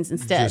jelly beans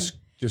instead.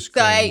 Just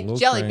So I cream, ate little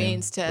jelly cream.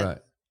 beans to- Right.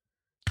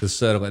 To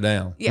settle it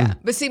down. yeah.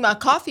 But see, my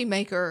coffee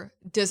maker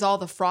does all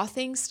the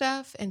frothing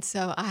stuff, and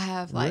so I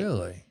have like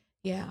Really?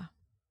 yeah,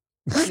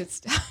 good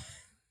stuff.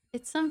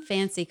 It's some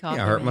fancy coffee.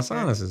 Yeah, I hurt my maker.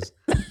 sinuses.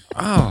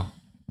 Oh.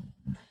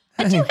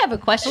 I do have a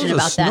question That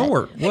was a about that.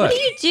 snort. What do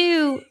you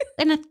do?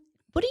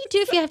 What do you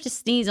do if you have to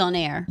sneeze on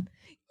air?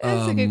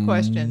 That's a good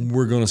question.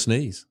 We're gonna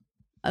sneeze.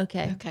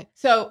 Okay. Okay,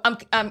 so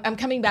I'm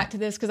coming back to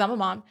this because I'm a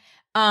mom.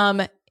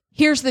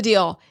 Here's the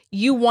deal: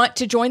 you want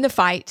to join the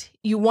fight.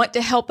 You want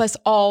to help us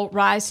all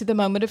rise to the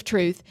moment of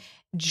truth.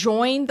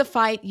 Join the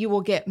fight. You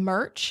will get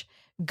merch.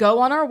 Go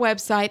on our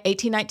website,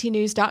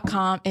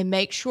 1819news.com, and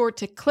make sure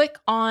to click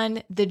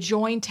on the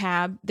join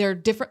tab. There are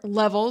different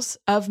levels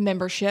of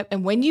membership.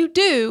 And when you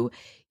do,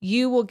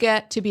 you will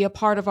get to be a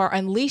part of our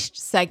Unleashed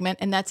segment.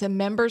 And that's a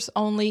members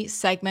only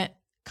segment,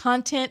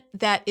 content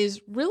that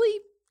is really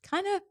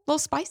kind of a little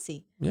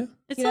spicy. Yeah.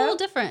 It's You a know? little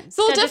different. It's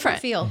a little got different.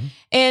 feel.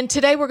 And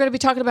today we're going to be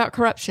talking about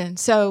corruption.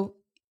 So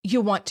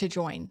you want to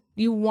join.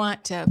 You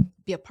want to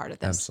be a part of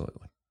this.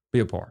 Absolutely. Be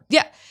a part.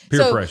 Yeah.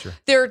 Peer So pressure.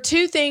 there are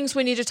two things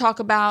we need to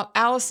talk about.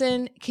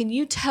 Allison, can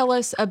you tell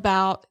us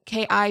about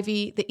Kay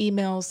Ivey, the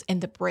emails,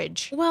 and the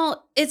bridge?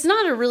 Well, it's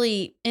not a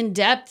really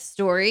in-depth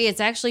story.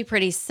 It's actually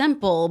pretty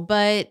simple,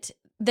 but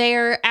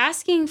they're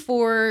asking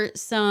for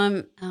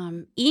some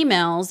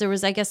emails. There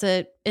was, I guess,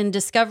 in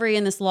discovery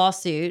in this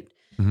lawsuit,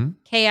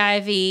 Kay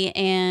Ivey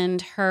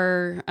and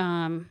her,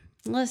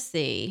 let's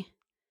see,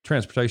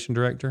 Transportation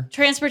director.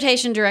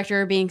 transportation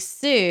director are being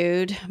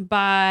sued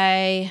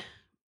by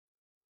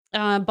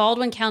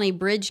Baldwin County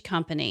Bridge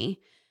Company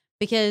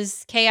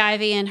because Kay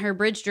Ivey and her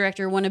bridge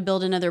director want to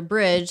build another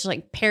bridge,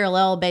 like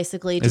parallel,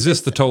 basically. To Is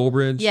this the toll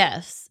bridge?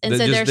 Yes. And That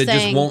so just, they're that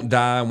saying just won't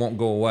die and won't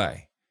go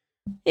away.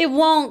 it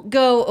won't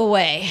go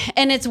away.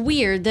 And it's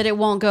weird that it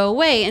won't go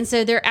away. And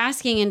so they're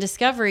asking in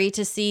discovery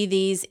to see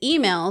these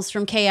emails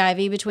from Kay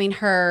Ivey between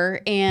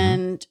her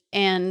and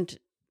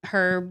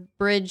her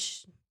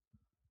bridge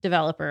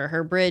developer,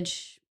 her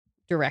bridge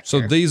director.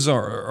 So these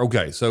are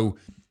okay. So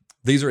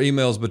these are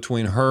emails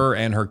between her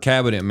and her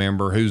cabinet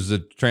member, who's the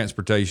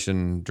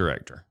transportation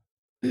director.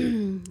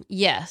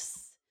 Yes.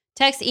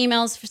 Text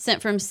emails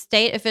sent from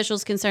state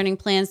officials concerning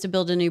plans to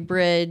build a new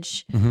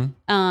bridge.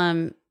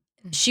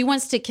 She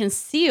wants to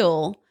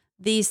conceal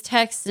these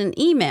texts and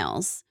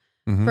emails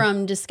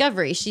from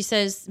discovery. She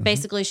says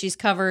basically she's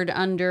covered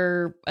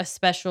under a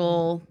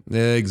special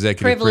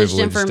Executive privileged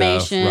privilege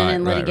information stuff. Right,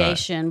 and right, right.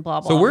 litigation,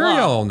 blah, blah, So where blah. are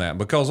y'all on that?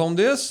 Because on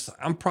this,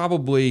 I'm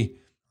probably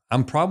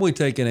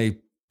taking a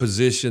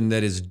position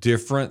that is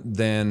different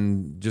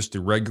than just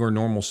a regular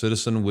normal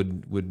citizen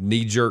would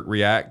knee jerk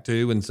react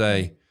to and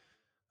say,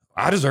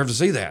 I deserve to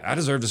see that. I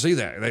deserve to see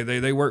that.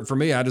 They work for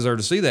me. I deserve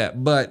to see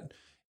that. But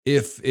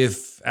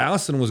if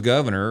Allison was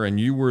governor and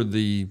you were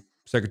the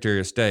Secretary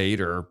of State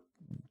or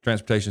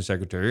Transportation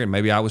Secretary, and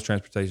maybe I was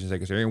Transportation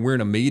Secretary, and we're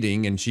in a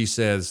meeting and she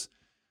says,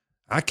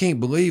 I can't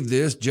believe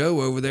this.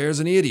 Joe over there is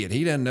an idiot.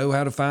 He doesn't know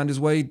how to find his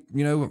way,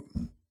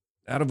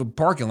 out of a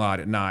parking lot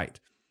at night.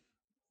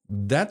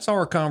 That's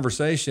our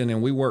conversation,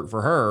 and we work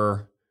for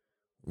her.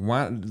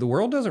 Why the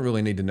world doesn't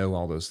really need to know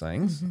all those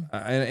things.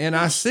 And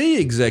I see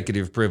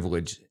executive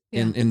privilege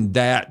in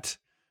that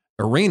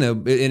arena,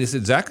 and it's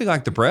exactly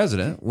like the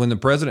president. When the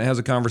president has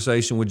a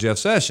conversation with Jeff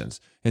Sessions,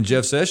 and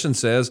Jeff Sessions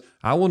says,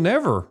 "I will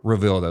never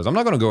reveal those. I'm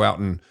not going to go out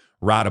and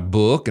write a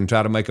book and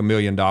try to make $1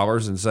 million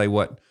and say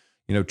what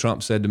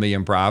Trump said to me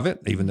in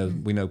private," even though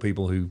we know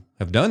people who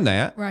have done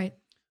that. Right.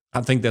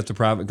 I think that's a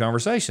private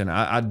conversation.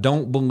 I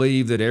don't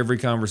believe that every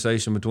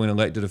conversation between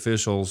elected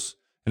officials,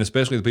 and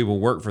especially the people who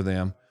work for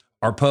them,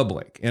 are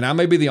public. And I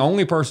may be the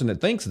only person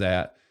that thinks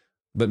that,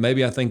 but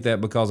maybe I think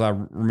that because I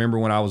remember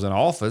when I was in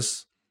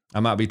office, I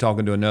might be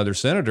talking to another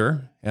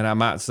senator and I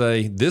might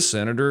say, this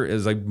senator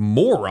is a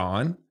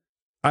moron.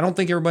 I don't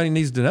think everybody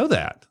needs to know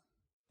that.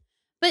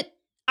 But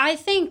I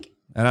think...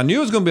 And I knew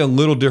it was going to be a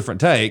little different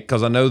take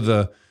because I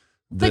know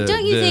but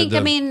don't you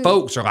think,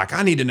 folks are like,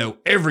 I need to know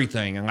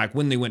everything. And like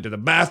when they went to the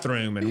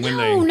bathroom and when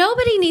they... No,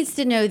 nobody needs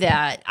to know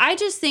that. I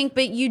just think,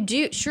 but you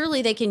do,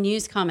 surely they can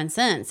use common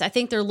sense. I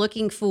think they're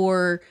looking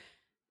for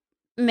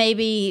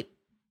maybe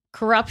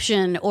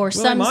corruption or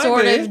some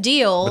sort of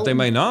deal. But they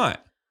may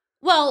not.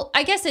 Well,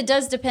 I guess it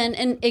does depend.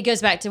 And it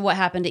goes back to what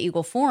happened to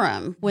Eagle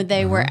Forum when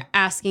they were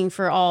asking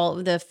for all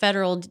the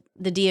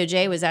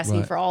DOJ was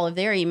asking for all of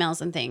their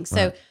emails and things.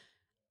 So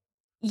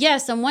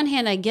yes, on one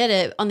hand, I get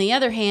it. On the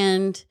other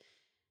hand,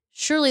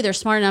 surely they're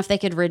smart enough they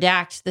could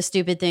redact the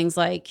stupid things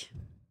like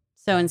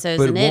so-and-so's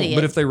an idiot.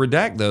 But if they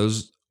redact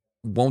those,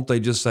 won't they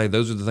just say,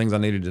 those are the things I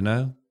needed to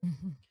know?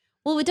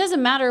 Well, it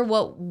doesn't matter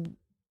what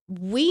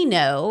we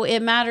know. It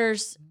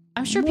matters.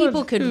 I'm sure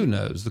people could. Who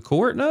knows? The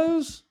court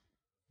knows?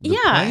 The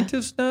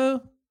plaintiffs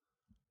know?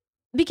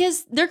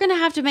 Because they're going to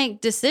have to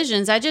make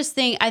decisions. I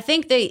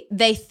think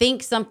they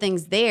think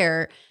something's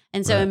there.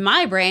 And so in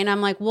my brain,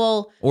 I'm like,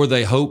 well. Or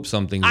they hope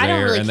something's there. I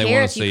don't really and they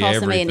care want if to see you call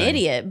somebody everything. an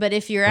idiot. But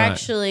if you're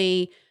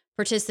actually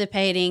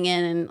participating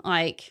in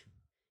like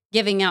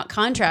giving out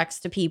contracts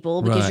to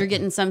people because you're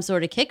getting some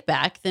sort of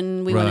kickback,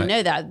 then we want to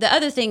know that. The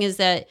other thing is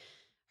that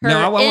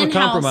I want to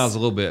compromise a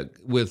little bit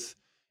with,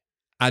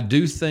 I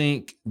do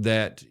think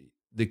that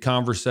the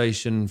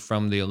conversation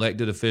from the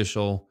elected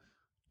official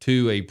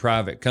to a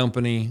private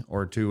company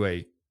or to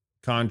a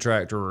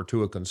contractor or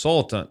to a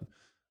consultant,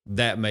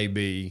 that may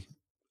be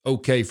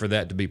okay for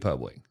that to be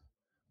public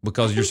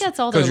because you're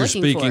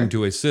speaking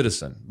to a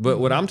citizen. But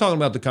what I'm talking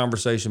about, the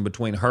conversation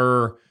between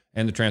her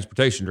and the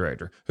transportation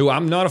director, who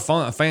I'm not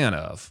a fan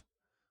of,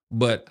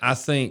 but I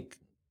think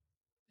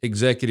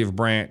executive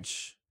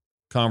branch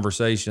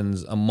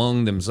conversations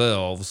among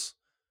themselves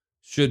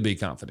should be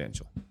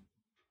confidential.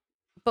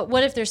 But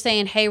what if they're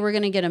saying, hey, we're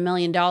going to get $1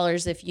 million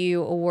if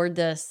you award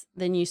this,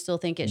 then you still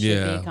think it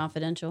should be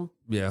confidential?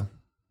 Yeah.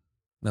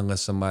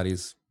 Unless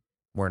somebody's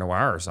wearing a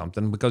wire or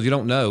something, because you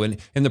don't know. And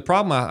the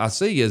problem I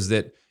see is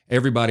that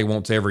everybody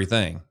wants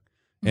everything.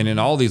 And in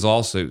all these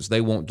lawsuits, they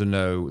want to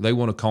know, they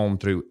want to comb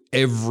through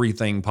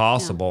everything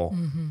possible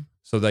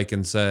so they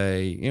can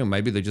say,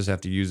 maybe they just have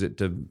to use it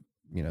to,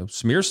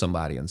 smear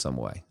somebody in some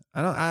way.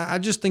 I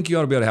just think you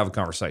ought to be able to have a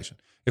conversation.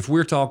 If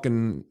we're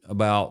talking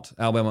about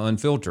Alabama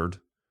Unfiltered,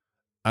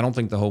 I don't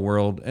think the whole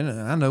world, and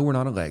I know we're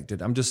not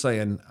elected, I'm just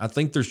saying, I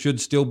think there should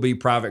still be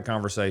private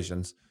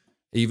conversations,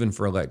 even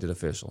for elected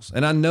officials.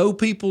 And I know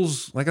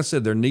people's, like I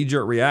said, their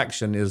knee-jerk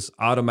reaction is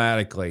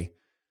automatically,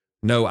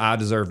 no, I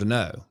deserve to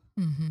know.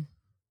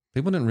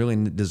 People didn't really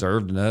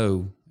deserve to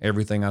know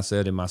everything I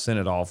said in my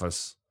Senate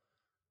office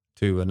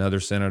to another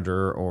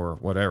senator or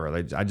whatever.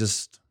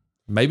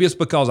 Maybe it's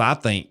because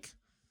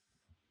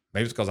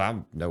I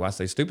know I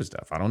say stupid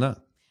stuff. I don't know.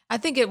 I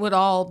think it would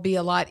all be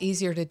a lot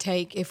easier to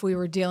take if we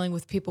were dealing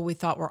with people we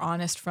thought were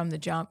honest from the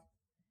jump.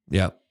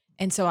 Yeah.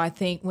 And so I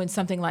think when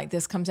something like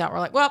this comes out, we're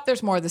like, well,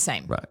 there's more of the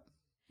same. Right.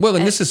 Well,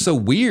 and this is so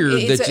weird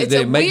that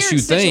it makes you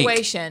think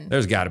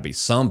there's got to be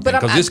something,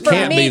 because this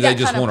can't be they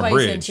just want a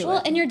bridge.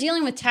 Well, and you're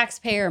dealing with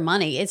taxpayer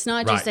money. It's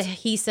not just a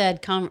he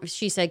said,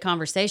 she said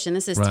conversation.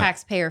 This is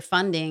taxpayer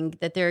funding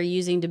that they're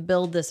using to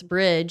build this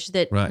bridge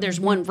that there's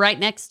one right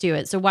next to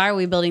it. So why are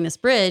we building this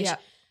bridge? Yeah.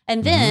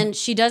 And then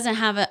she doesn't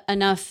have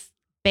enough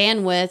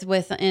bandwidth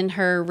within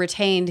her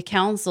retained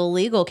counsel,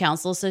 legal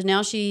counsel. So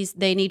now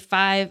they need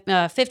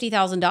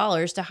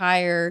 $50,000 to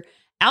hire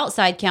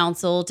outside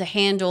counsel to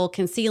handle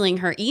concealing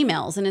her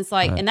emails. And it's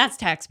like, and that's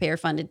taxpayer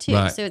funded too.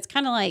 Right. So it's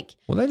kind of like,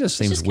 well, that just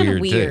seems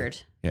weird too.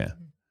 Yeah.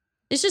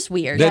 It's just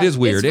weird. That is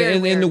weird.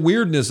 And the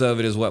weirdness of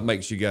it is what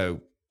makes you go,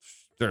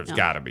 there's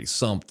got to be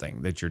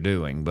something that you're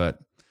doing. But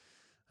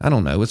I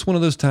don't know. It's one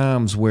of those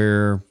times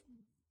where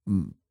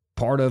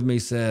part of me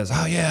says,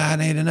 oh yeah, I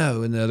need to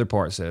know. And the other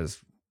part says,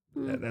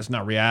 that's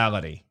not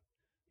reality.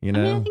 I mean,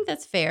 I think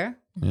that's fair.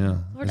 Yeah.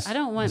 Lord, I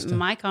don't want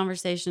my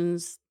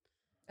conversations.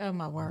 Oh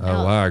my word.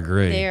 Oh, I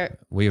agree.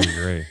 We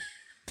agree.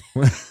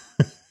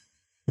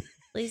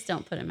 Please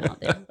don't put him out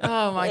there.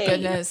 Oh my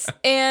goodness.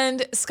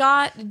 And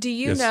Scott, do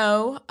you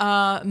know,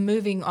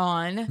 moving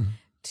on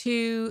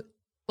to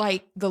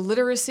like the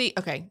literacy.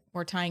 Okay,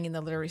 we're tying in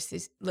the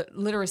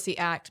literacy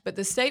act, but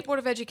the State Board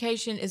of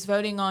Education is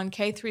voting on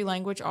K-3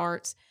 language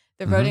arts.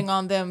 They're voting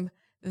on them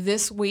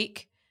this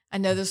week. I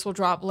know this will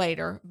drop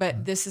later,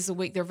 but this is the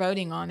week they're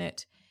voting on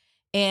it,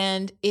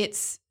 and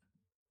it's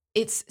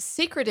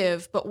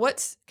secretive. But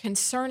what's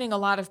concerning a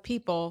lot of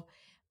people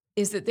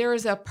is that there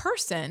is a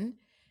person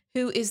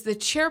who is the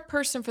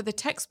chairperson for the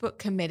textbook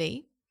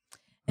committee.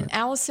 And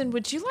Allison,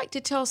 would you like to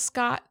tell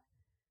Scott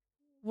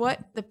what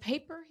the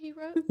paper he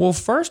wrote? Well,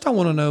 first I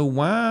want to know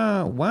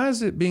why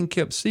is it being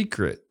kept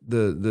secret?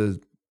 The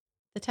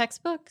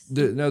textbooks?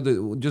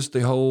 Just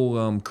the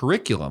whole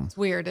curriculum. It's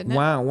weird, isn't it?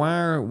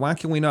 Why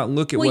can we not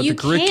look at Well, what you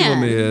the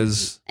curriculum can.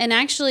 is? And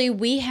actually,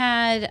 we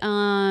had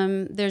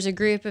there's a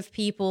group of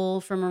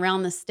people from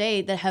around the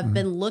state that have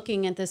been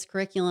looking at this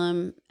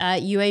curriculum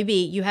at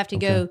UAB. You have to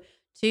go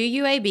to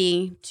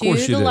UAB, to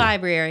course you the do.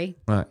 library.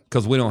 Right,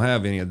 because we don't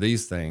have any of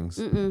these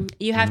things.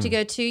 You have to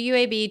go to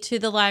UAB, to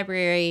the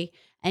library,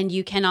 and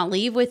you cannot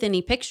leave with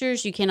any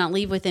pictures. You cannot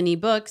leave with any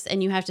books,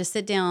 and you have to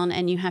sit down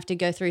and you have to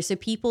go through. So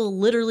people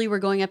literally were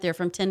going up there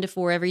from 10 to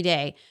 4 every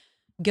day,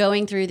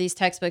 going through these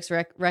textbooks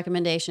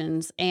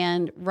recommendations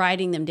and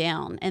writing them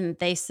down. And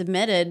they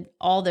submitted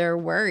all their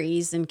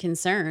worries and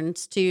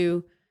concerns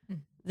to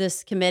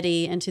this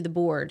committee and to the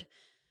board.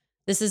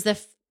 This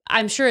is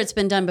I'm sure it's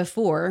been done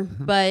before,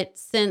 but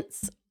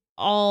since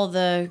all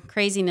the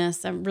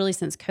craziness, really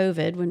since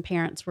COVID, when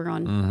parents were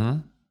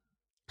on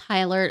high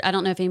alert, I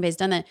don't know if anybody's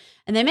done that.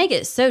 And they make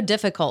it so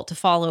difficult to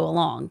follow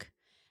along.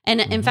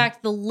 And in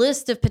fact, the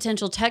list of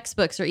potential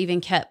textbooks are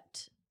even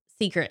kept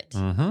secret.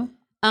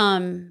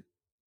 And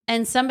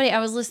I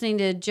was listening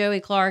to Joey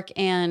Clark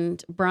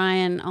and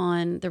Brian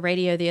on the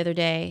radio the other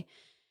day,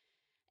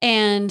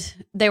 and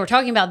they were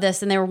talking about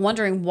this, and they were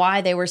wondering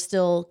why they were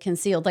still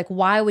concealed. Like,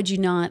 why would you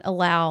not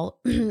allow?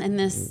 And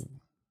this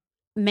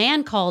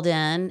man called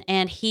in,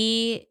 and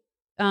he,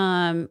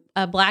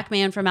 a black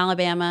man from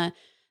Alabama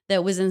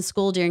that was in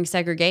school during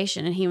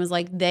segregation, and he was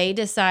like, they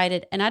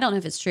decided, and I don't know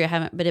if it's true, I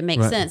haven't, but it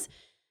makes sense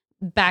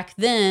back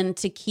then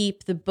to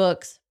keep the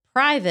books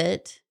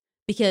private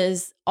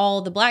because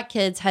all the black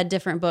kids had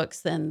different books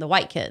than the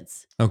white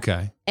kids.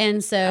 Okay.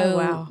 And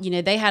so,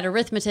 they had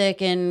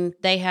arithmetic and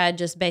they had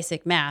just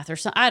basic math or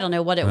something. I don't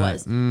know what it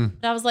was.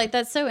 But I was like,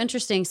 that's so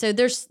interesting. So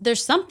there's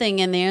something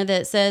in there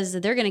that says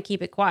that they're going to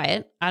keep it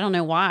quiet. I don't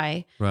know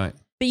why. Right.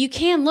 But you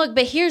can look.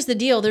 But here's the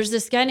deal. There's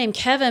this guy named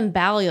Kevin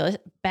Balius,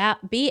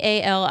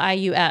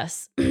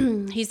 Balius.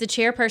 He's the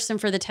chairperson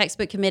for the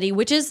textbook committee,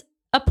 which is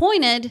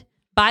appointed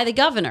by the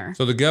governor.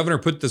 So the governor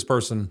put this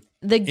person.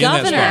 The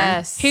governor,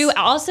 Yes. who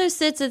also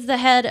sits at the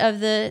head of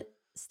the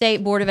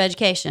State Board of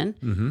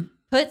Education,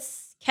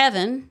 puts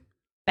Kevin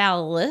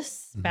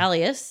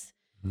Balius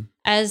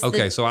as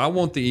Okay, so I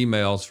want the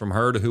emails from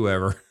her to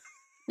whoever.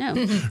 No.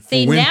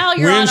 See, now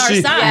you're on our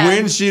side.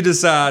 When she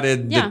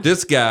decided Yeah. that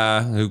this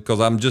guy,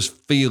 because I'm just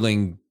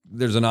feeling,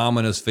 there's an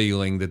ominous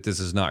feeling that this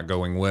is not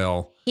going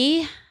well.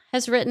 He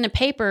has written a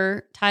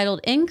paper titled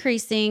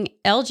Increasing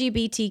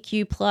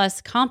LGBTQ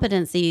plus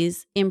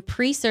Competencies in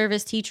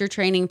Pre-Service Teacher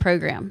Training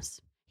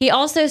Programs. He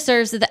also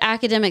serves as the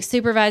academic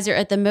supervisor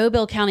at the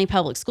Mobile County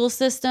Public School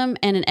System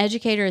and an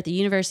educator at the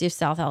University of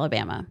South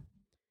Alabama.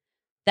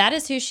 That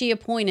is who she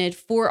appointed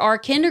for our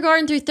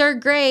kindergarten through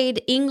third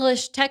grade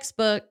English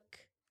textbook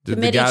The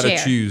committee guy chair.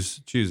 to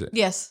choose it.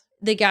 Yes.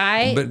 The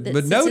guy, But that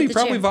sits nobody at the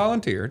probably chair.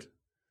 volunteered.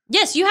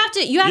 Yes, you have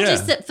to. You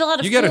have to fill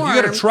out a You form.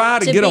 got to try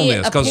to get on be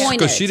this because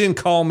appointed. she didn't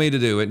call me to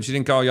do it and she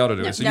didn't call y'all to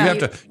do it. So you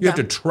have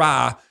to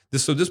try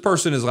this. So this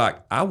person is like,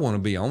 I want to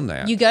be on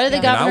that. You go to the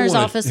And I governor's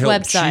wanna office help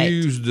website.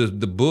 Choose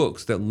the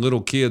books that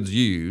little kids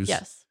use.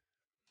 Yes.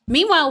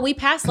 Meanwhile, we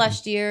passed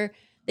last year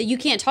that you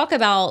can't talk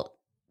about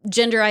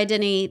gender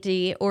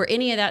identity or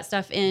any of that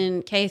stuff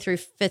in K through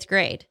 5th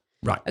grade.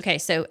 Right. Okay,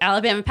 so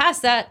Alabama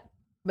passed that,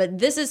 but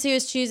this is who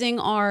is choosing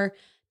our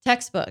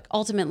textbook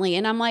ultimately.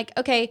 And I'm like,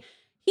 okay,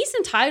 he's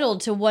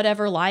entitled to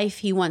whatever life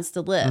he wants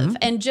to live.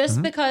 And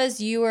just because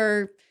you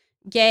are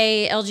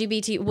gay,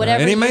 LGBT,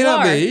 whatever and he may you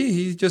not are, be.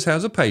 He just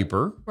has a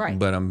paper. Right.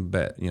 But I'm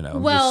bet, I'm just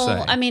well,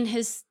 saying. I mean,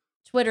 his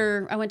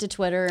Twitter, I went to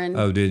Twitter and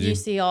Oh, did you?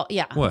 see all,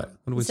 yeah. What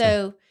did we say?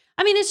 So,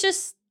 I mean, it's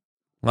just,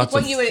 Lots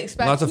what of, you would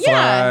expect. Lots of Yeah,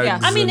 flags.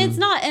 yeah. I mean, and- it's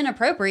not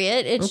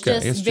inappropriate. It's Okay,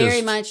 just it's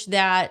very just- much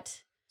that.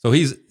 So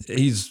he's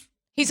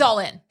He's all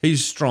in.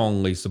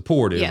 strongly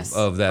supportive Yes,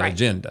 of that right.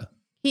 agenda.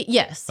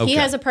 Yes, Okay. he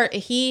has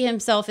he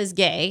himself is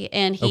gay,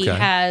 and he Okay.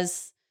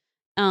 has,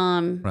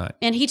 Right.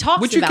 and he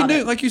talks Which you about can do,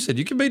 it. like you said,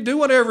 you can do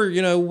whatever,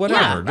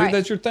 whatever. Yeah, Dude, right.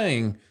 that's your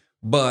thing.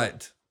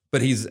 But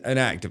he's an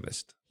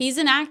activist. He's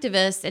an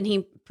activist, and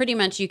he pretty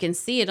much, you can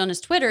see it on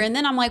his Twitter. And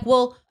then I'm like,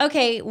 well,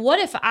 okay, what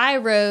if I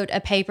wrote a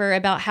paper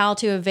about how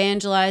to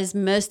evangelize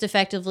most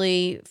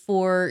effectively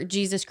for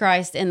Jesus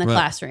Christ in the Right.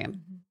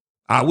 classroom?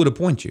 I would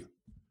appoint you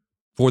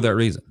for that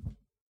reason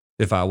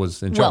if I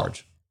was in Well,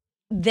 charge.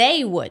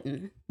 They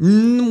wouldn't.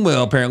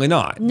 Well, apparently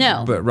not.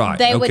 No, But right.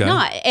 they would okay.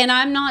 not. And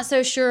I'm not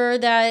so sure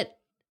that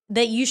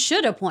you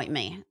should appoint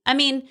me. I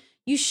mean,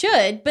 you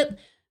should, but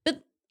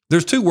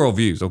There's two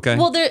worldviews, okay?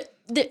 well, there.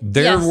 Their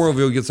yes.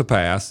 worldview gets a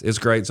pass. It's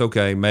great. It's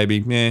okay. Maybe,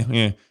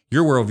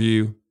 your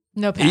worldview.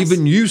 No pass.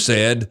 Even you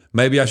said,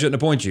 maybe I shouldn't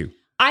appoint you.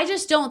 I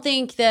just don't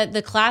think that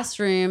the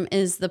classroom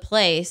is the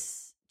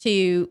place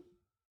to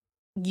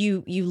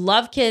you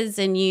love kids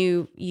and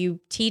you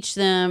teach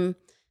them.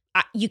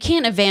 You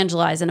can't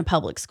evangelize in a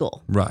public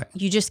school. Right.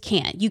 You just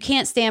can't. You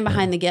can't stand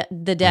behind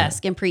the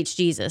desk and preach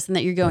Jesus and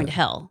that you're going to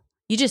hell.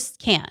 You just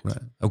can't. Right.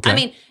 Okay. I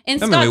mean, in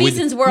Scott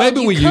Beeson's world,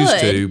 maybe we you could. used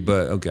to,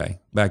 but okay.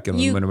 Back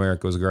when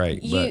America was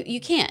great.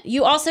 You can't.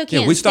 You also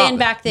can't we stand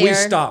back there. We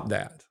stopped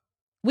that.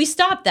 We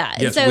stopped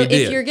that. Yes, and so we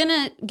did. if you're going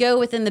to go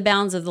within the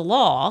bounds of the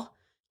law,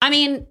 I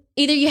mean,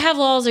 either you have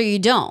laws or you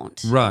don't.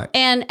 Right.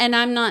 And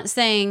I'm not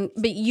saying,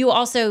 but you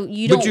also, But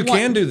you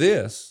can do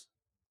this.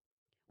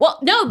 Well,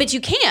 no, but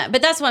you can't.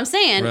 But that's what I'm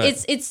saying.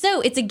 Right.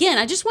 It's again,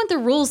 I just want the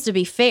rules to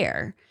be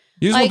fair.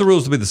 You just want the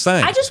rules to be the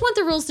same. I just want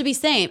the rules to be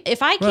same.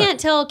 If I can't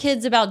tell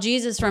kids about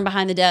Jesus from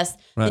behind the desk,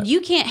 then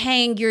you can't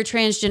hang your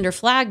transgender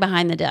flag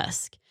behind the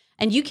desk.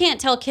 And you can't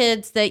tell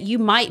kids that you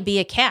might be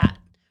a cat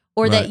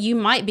or that you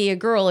might be a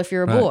girl if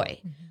you're a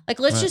boy. Like,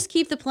 let's just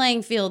keep the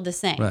playing field the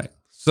same. Right.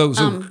 So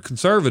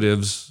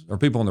conservatives or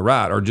people on the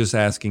right are just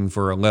asking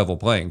for a level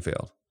playing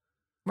field.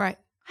 Right.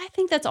 I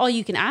think that's all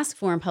you can ask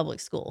for in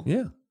public school.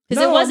 Yeah.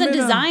 Because it wasn't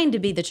designed to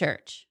be the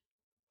church.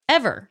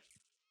 Ever.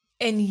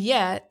 And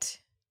yet,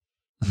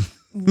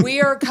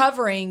 we are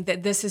covering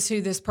that this is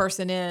who this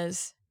person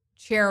is,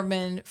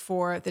 chairman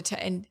for the,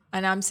 and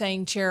I'm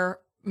saying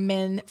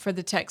chairman for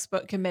the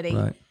textbook committee.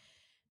 Right.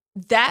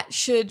 That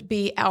should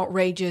be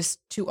outrageous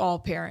to all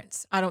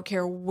parents. I don't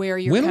care where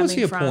you're When coming was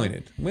he from.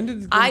 appointed? When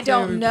did I they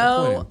don't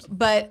know, appoint him?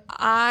 but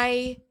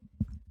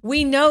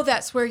we know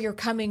that's where you're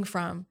coming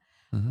from.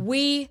 Mm-hmm.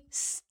 We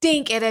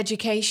stink at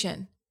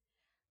education.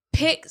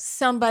 Pick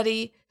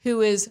somebody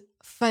who is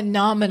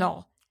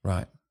phenomenal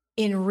Right.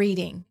 in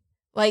reading.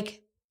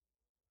 Like,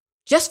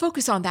 just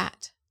focus on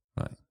that.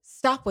 Right.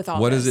 Stop with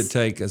all What this. does it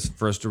take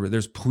for us to read?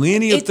 There's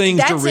plenty of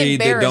things to that's read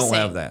that don't embarrassing.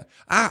 have that.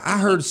 I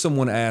heard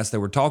someone ask, they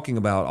were talking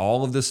about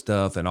all of this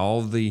stuff and all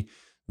of the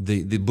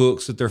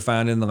books that they're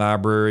finding in the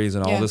libraries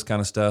and all this kind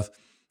of stuff.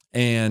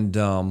 And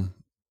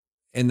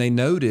they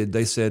noted,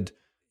 they said,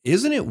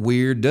 isn't it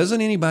weird?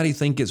 Doesn't anybody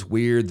think it's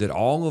weird that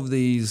all of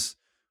these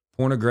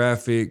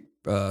pornographic,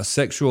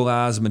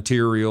 sexualized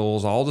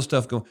materials, all the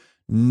stuff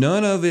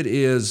none of it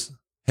is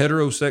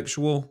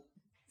heterosexual.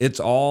 It's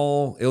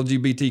all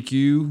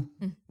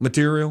LGBTQ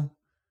material.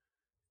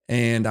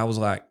 And I was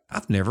like,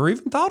 I've never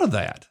even thought of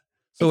that.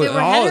 So If it were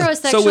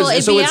heterosexual,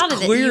 it'd be out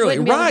of it. You wouldn't be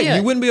able to do it.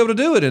 You wouldn't be able to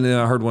do it. And then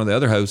I heard one of the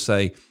other hosts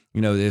say,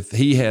 if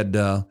he had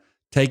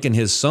taken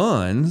his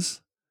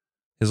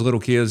little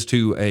kids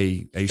to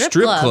a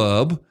strip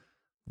club,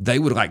 they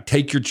would like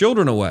take your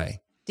children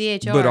away.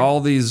 DHR. But all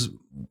these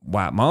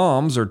white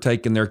moms are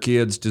taking their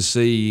kids to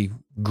see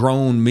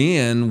grown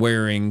men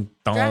wearing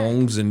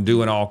thongs and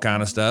doing all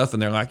kind of stuff,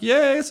 and they're like,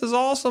 "Yeah, this is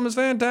awesome. It's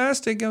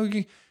fantastic."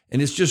 And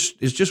it's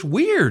just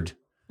weird.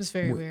 It's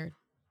very weird.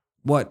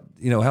 What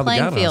how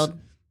Playing the guidelines? field.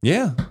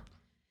 Yeah,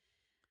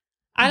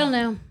 I don't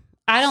know.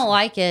 I don't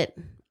like it.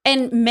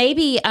 And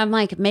maybe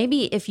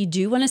if you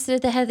do want to sit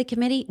at the head of the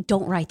committee,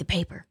 don't write the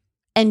paper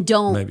and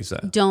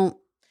don't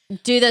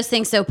do those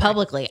things so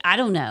publicly. I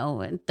don't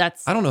know.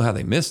 I don't know how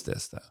they missed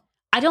this though.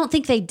 I don't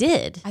think they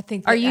did. I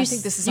think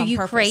this is are on you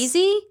purpose.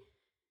 crazy?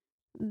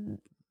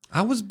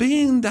 I was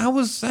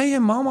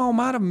saying Mama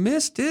might have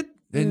missed it,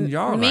 and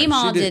y'all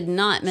Meemaw did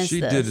not miss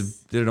she this.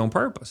 did it on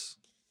purpose.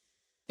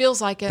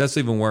 Feels like it. That's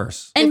even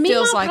worse. And It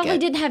feels Meemaw like probably it.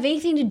 didn't have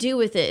anything to do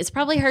with it. It's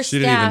probably her She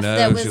didn't staff even know.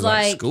 that She was was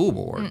like, school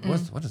board.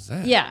 What is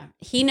that? yeah,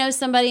 he knows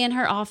somebody in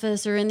her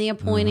office or in the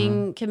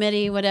appointing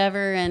committee,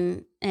 whatever,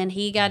 and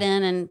he got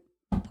in, and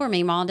poor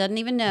Meemaw doesn't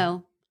even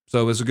know.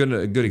 So it's a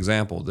good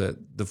example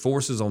that the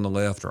forces on the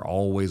left are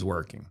always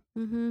working,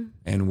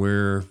 and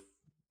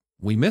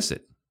we miss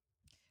it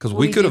because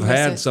we could have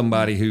had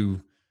somebody who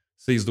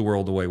sees the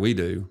world the way we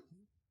do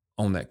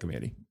on that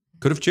committee.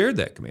 Could have chaired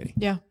that committee.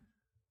 Yeah.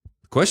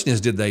 The question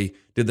is, did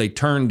they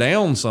turn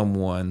down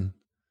someone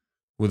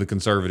with a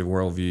conservative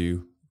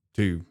worldview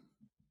to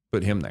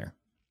put him there?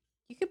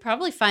 You could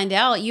probably find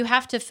out. You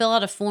have to fill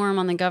out a form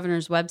on the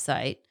governor's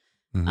website,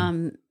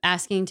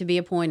 asking to be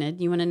appointed.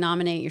 You want to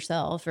nominate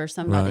yourself or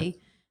somebody.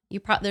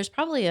 There's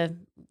probably a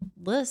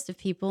list of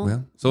people.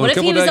 Well, so what in a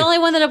if he couple was days- the only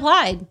one that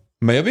applied?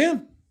 May have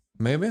been.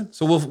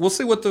 So we'll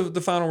see what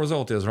the final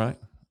result is, right?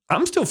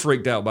 I'm still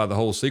freaked out by the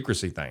whole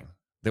secrecy thing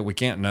that we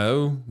can't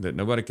know, that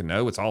nobody can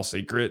know. It's all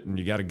secret, and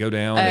you got to go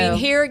down and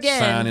Here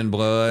again, sign in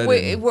blood.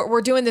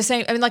 we're doing the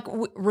same. I mean, like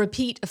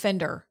repeat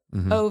offender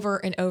over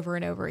and over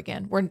and over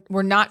again.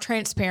 We're not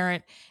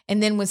transparent.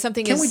 And then when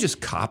something Can we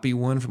just copy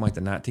one from like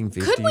the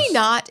 1950s? could we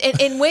not?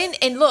 And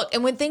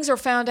when things are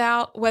found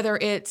out, whether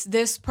it's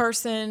this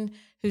person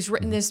who's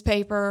written this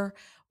paper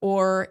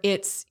or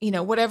it's,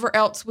 whatever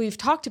else we've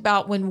talked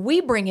about, when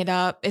we bring it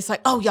up, it's like,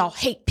 oh, y'all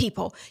hate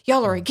people.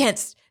 Y'all are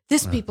against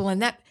this people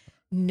and that.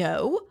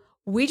 No,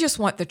 we just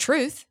want the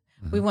truth.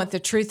 We want the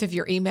truth of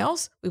your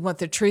emails. We want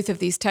the truth of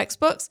these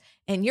textbooks.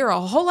 And you're a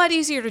whole lot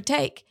easier to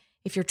take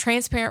if you're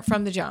transparent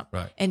from the jump.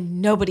 Right.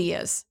 And nobody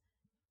is.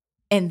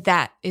 And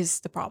that is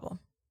the problem.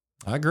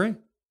 I agree.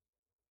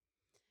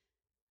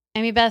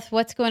 Amy Beth,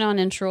 what's going on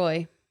in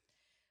Troy?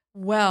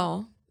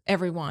 Well,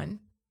 everyone,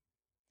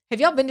 have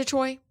y'all been to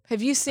Troy?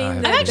 Have you seen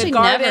I've the actually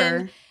garden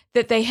never.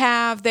 that they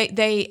have?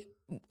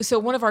 So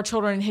one of our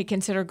children had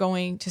considered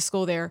going to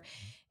school there.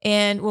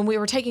 And when we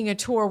were taking a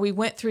tour, we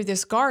went through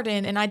this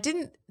garden, and I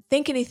didn't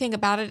think anything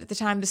about it at the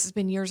time. This has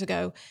been years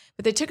ago,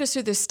 but they took us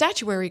through this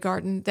statuary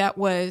garden that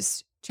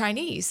was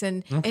Chinese,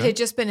 and it Okay. had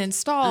just been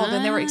installed,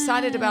 and they were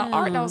excited about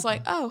art. And I was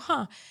like, oh,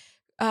 huh.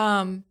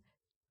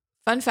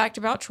 Fun fact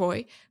about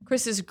Troy,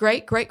 Chris's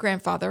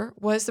great-great-grandfather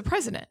was the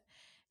president.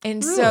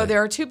 And so Really?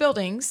 there are two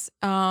buildings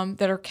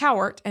that are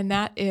Cowart, and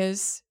that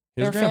is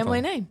His their family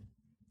grandfather. name.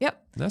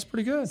 Yep. That's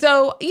pretty good.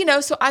 So,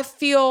 so I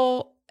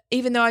feel,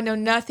 even though I know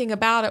nothing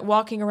about it,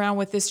 walking around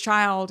with this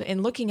child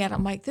and looking at it,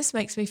 I'm like, this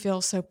makes me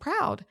feel so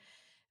proud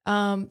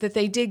that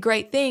they did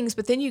great things.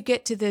 But then you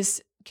get to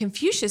this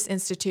Confucius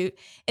Institute,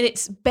 and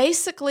it's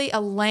basically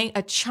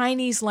a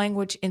Chinese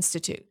language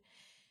institute.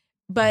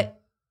 But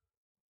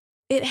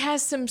it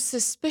has some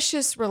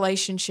suspicious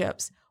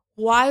relationships.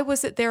 Why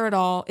was it there at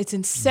all? It's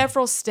in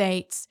several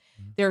states.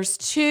 There's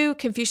 2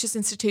 Confucius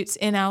Institutes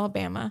in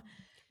Alabama.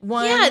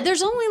 One, Yeah,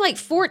 there's only like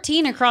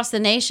 14 across the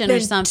nation or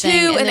Then something. 2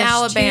 and in there's 2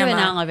 Alabama. in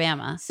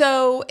Alabama.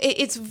 So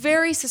it's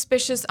very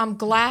suspicious. I'm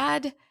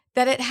glad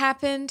that it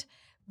happened,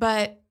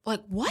 but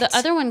like what? The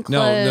other one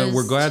closed. No,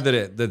 we're glad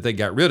that they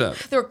got rid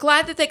of it. They're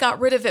glad that they got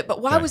rid of it,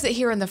 but why Okay. was it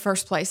here in the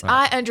first place?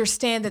 Right. I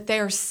understand that they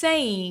are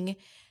saying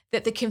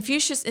that the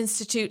Confucius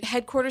Institute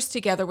headquarters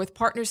together with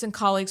partners and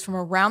colleagues from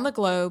around the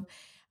globe.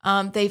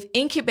 They've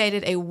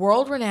incubated a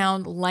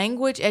world-renowned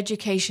language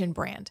education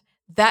brand.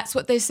 That's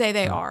what they say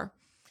they are.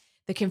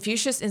 The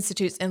Confucius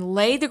Institutes, and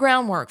laid the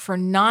groundwork for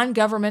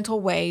non-governmental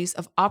ways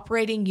of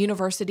operating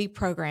university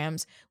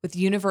programs with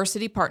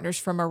university partners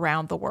from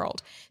around the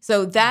world.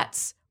 So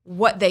that's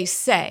what they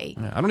say.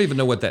 I don't even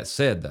know what that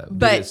said, though.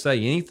 But- Did it say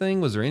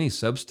anything? Was there any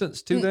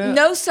substance to that?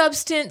 No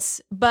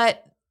substance,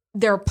 but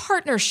their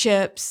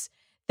partnerships,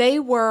 they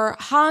were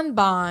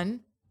Hanban,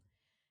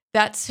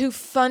 that's who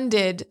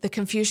funded the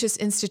Confucius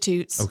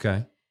Institutes.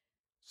 Okay.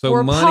 So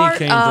were money part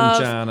came from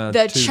of China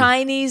the to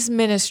Chinese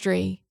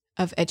Ministry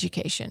of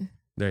Education.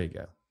 There you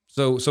go.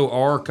 So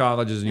our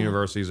colleges and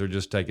universities are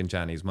just taking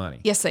Chinese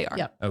money. Yes, they are.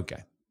 Yep.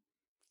 Okay.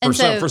 And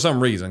For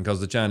some reason, because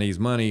the Chinese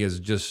money is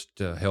just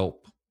to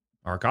help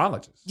our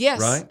colleges.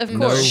 Yes, right. of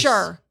No- course.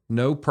 Sure.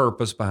 No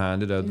purpose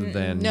behind it other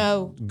than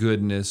no.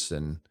 goodness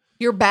and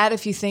You're bad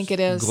if you think it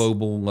is.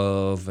 global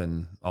love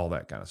and all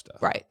that kind of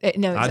stuff. Right.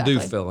 No, I exactly. do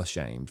feel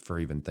ashamed for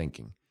even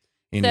thinking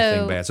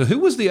anything bad. So who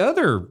was the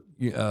other?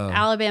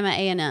 Alabama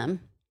A&M.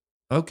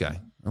 Okay.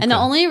 And the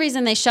only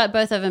reason they shut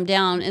both of them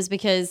down is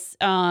because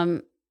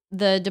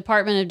the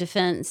Department of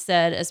Defense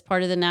said, as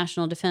part of the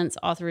National Defense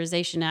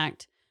Authorization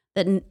Act,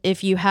 that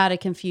if you had a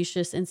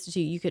Confucius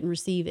Institute, you couldn't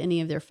receive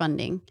any of their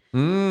funding.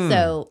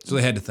 So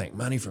they had to think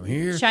money from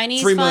here,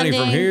 Chinese free money from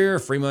funding. here,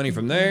 free money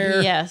from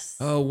there. yes.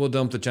 Oh, we'll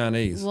dump the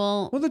Chinese.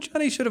 Well, the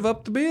Chinese should have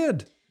upped the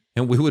bid,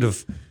 and we would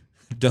have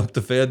dumped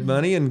the Fed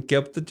money and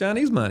kept the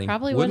Chinese money.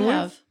 Probably would wouldn't we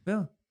have.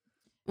 Yeah.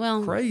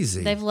 well,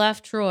 Crazy. they've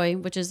left Troy,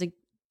 which is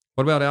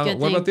What about Good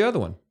what thing. about the other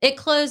one? it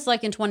closed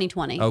like in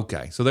 2020.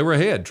 Okay, so they were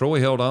ahead. Troy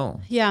held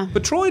on, Yeah.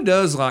 but Troy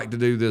does like to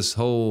do this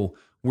whole.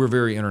 We're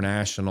very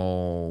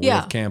international. We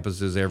Yeah. have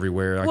campuses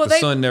everywhere. Like Well, the they-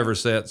 sun never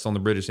sets on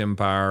the British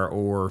Empire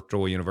or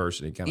Troy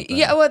University kind of thing.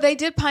 Yeah, well, they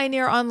did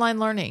pioneer online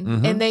learning,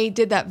 and they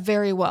did that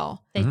very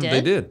well. They did.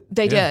 They did.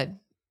 They Yeah.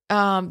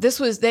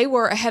 did. They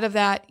were ahead of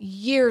that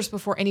years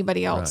before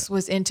anybody else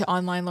was into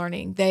online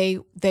learning.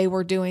 They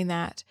were doing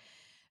that.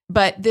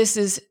 But this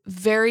is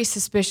very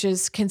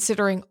suspicious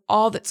considering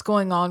all that's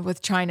going on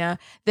with China,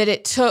 that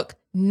it took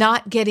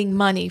not getting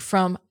money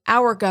from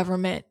our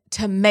government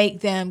to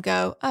make them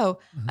go, oh,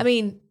 I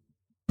mean,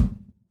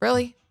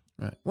 really?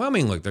 Right. Well, I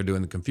mean, look, they're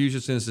doing the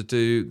Confucius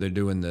Institute. They're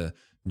doing the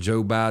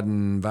Joe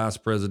Biden Vice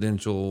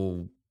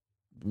Presidential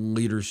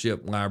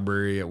Leadership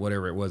Library at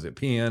whatever it was at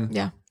Penn.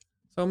 Yeah.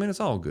 So I mean, it's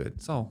all good.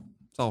 It's all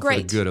for the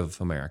Great. good of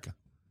America.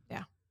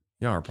 Yeah.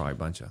 Y'all are probably a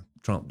bunch of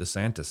Trump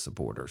DeSantis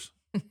supporters.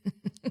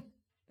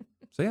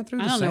 See, I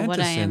threw I DeSantis don't know what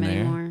I am in there.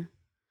 anymore.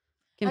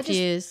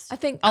 Confused. I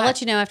think I'll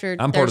let you know after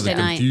I'm part of Thursday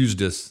the night.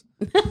 Confusedus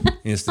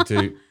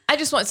Institute. I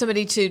just want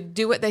somebody to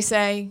do what they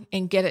say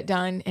and get it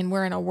done. And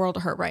we're in a world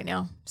of hurt right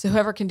now. So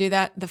whoever can do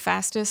that the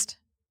fastest,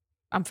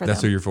 I'm for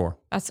That's who them. you're for.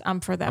 I'm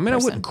for that. I mean,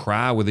 person. I wouldn't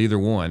cry with either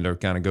one to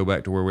kind of go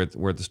back to where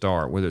we're at the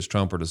start, whether it's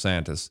Trump or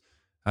DeSantis.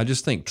 I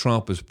just think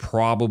Trump is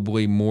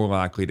probably more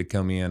likely to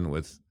come in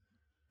with.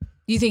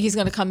 You think he's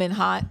going to come in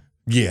hot?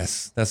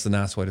 Yes, that's the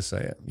nice way to say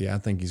it. Yeah, I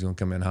think he's going to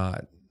come in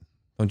hot.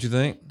 Don't you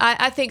think?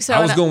 I think so. I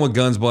was And going with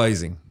guns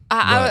blazing.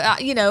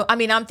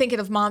 I'm thinking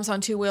of Moms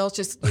on Two Wheels,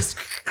 just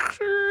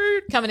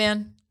coming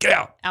in. Get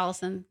out.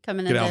 Allison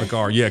coming Get in. out of the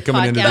car. Yeah,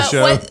 coming into the podcast.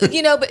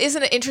 show. But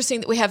isn't it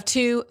interesting that we have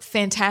 2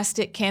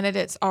 fantastic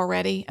candidates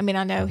already? I mean,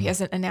 I know he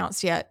hasn't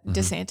announced yet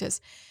DeSantis,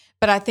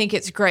 But I think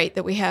it's great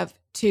that we have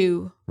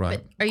two.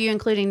 Right. Are you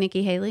including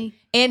Nikki Haley?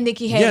 And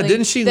Nikki Haley. Yeah,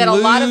 didn't she that a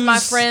lot of my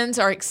lose- friends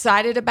are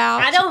excited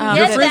about. I don't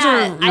Your get friends that.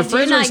 are- I your do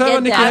friends are not excited get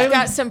about Nikki that. Haley? I've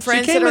got some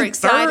friends She came that are in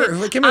excited.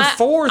 third. Came in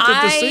fourth at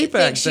the I CPAC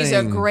think she's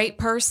a thing. great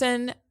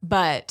person,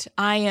 but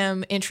I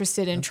am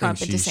interested in I Trump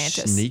think and she's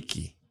DeSantis.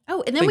 sneaky.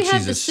 Oh, and then think we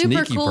have she's the a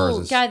super sneaky cool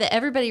person. guy that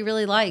everybody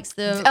really likes.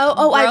 The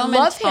I Roman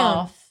love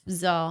him.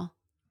 Zal.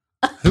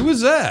 Who was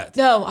that?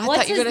 No, I What's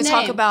thought you were going his to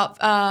talk name? about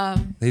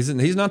He's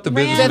not the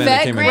Ram- businessman that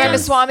Vivek came in third.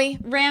 Ramaswamy.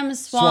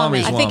 Ramaswamy.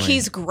 Swamy. I think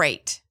he's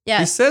great. Yeah.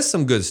 He says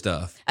some good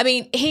stuff. I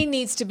mean, he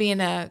needs to be in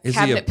a Is he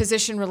cabinet a-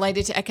 position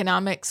related to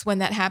economics when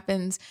that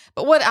happens.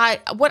 But what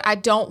I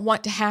don't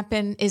want to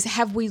happen is,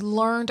 have we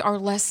learned our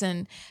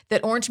lesson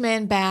that Orange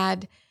Man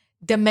bad,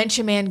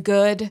 Dementia Man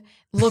good?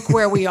 Look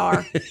where we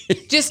are.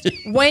 Just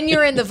when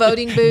you're in the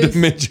voting booth,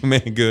 Dementia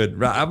Man good.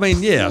 Right. I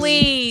mean, yes.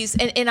 please.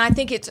 And I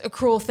think it's a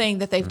cruel thing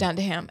that they've done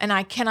to him. And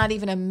I cannot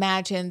even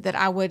imagine that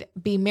I would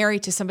be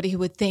married to somebody who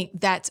would think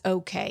that's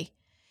okay.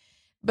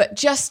 But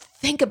just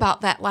think about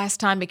that last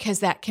time, because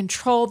that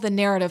controlled the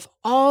narrative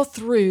all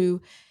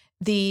through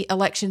the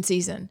election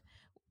season.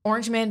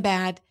 Orange Man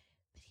bad,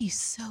 but he's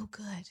so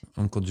good.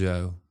 Uncle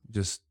Joe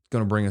just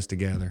going to bring us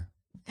together.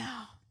 No.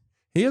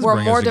 He is We're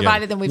bringing us more together.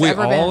 divided than we've we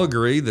ever all been.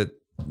 agree that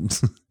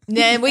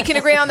And we can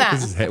agree on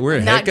that. we're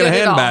a Not heck of a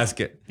good at all.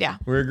 handbasket. Yeah.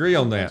 We agree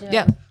on that. Good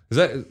Yeah.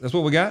 That's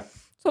what we got?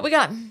 That's what we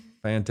got.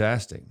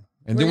 Fantastic.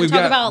 And We're then gonna we've talk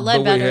got about but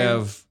we Ledbetter.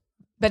 have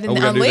But in Oh, we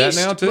the gotta do that Unleashed.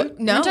 now, too? what-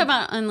 We're No. talking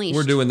about Unleashed.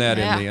 We're doing that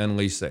Yeah. in the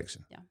Unleashed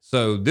section. Yeah.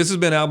 So this has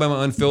been Alabama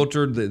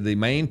Unfiltered, the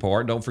main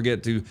part. Don't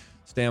forget to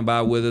stand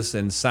by with us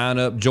and sign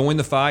up. Join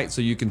the fight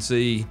so you can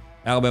see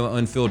Alabama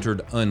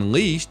Unfiltered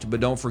Unleashed. But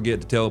don't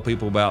forget to tell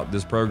people about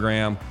this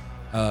program.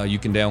 You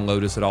can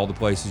download us at all the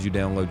places you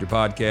download your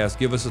podcast.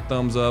 Give us a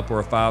thumbs up or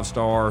a 5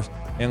 stars.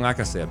 And like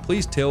I said,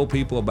 please tell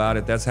people about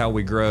it. That's how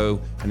we grow.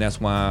 And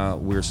that's why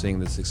we're seeing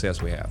the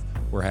success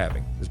we're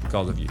having. It's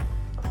because of you.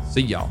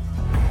 See y'all.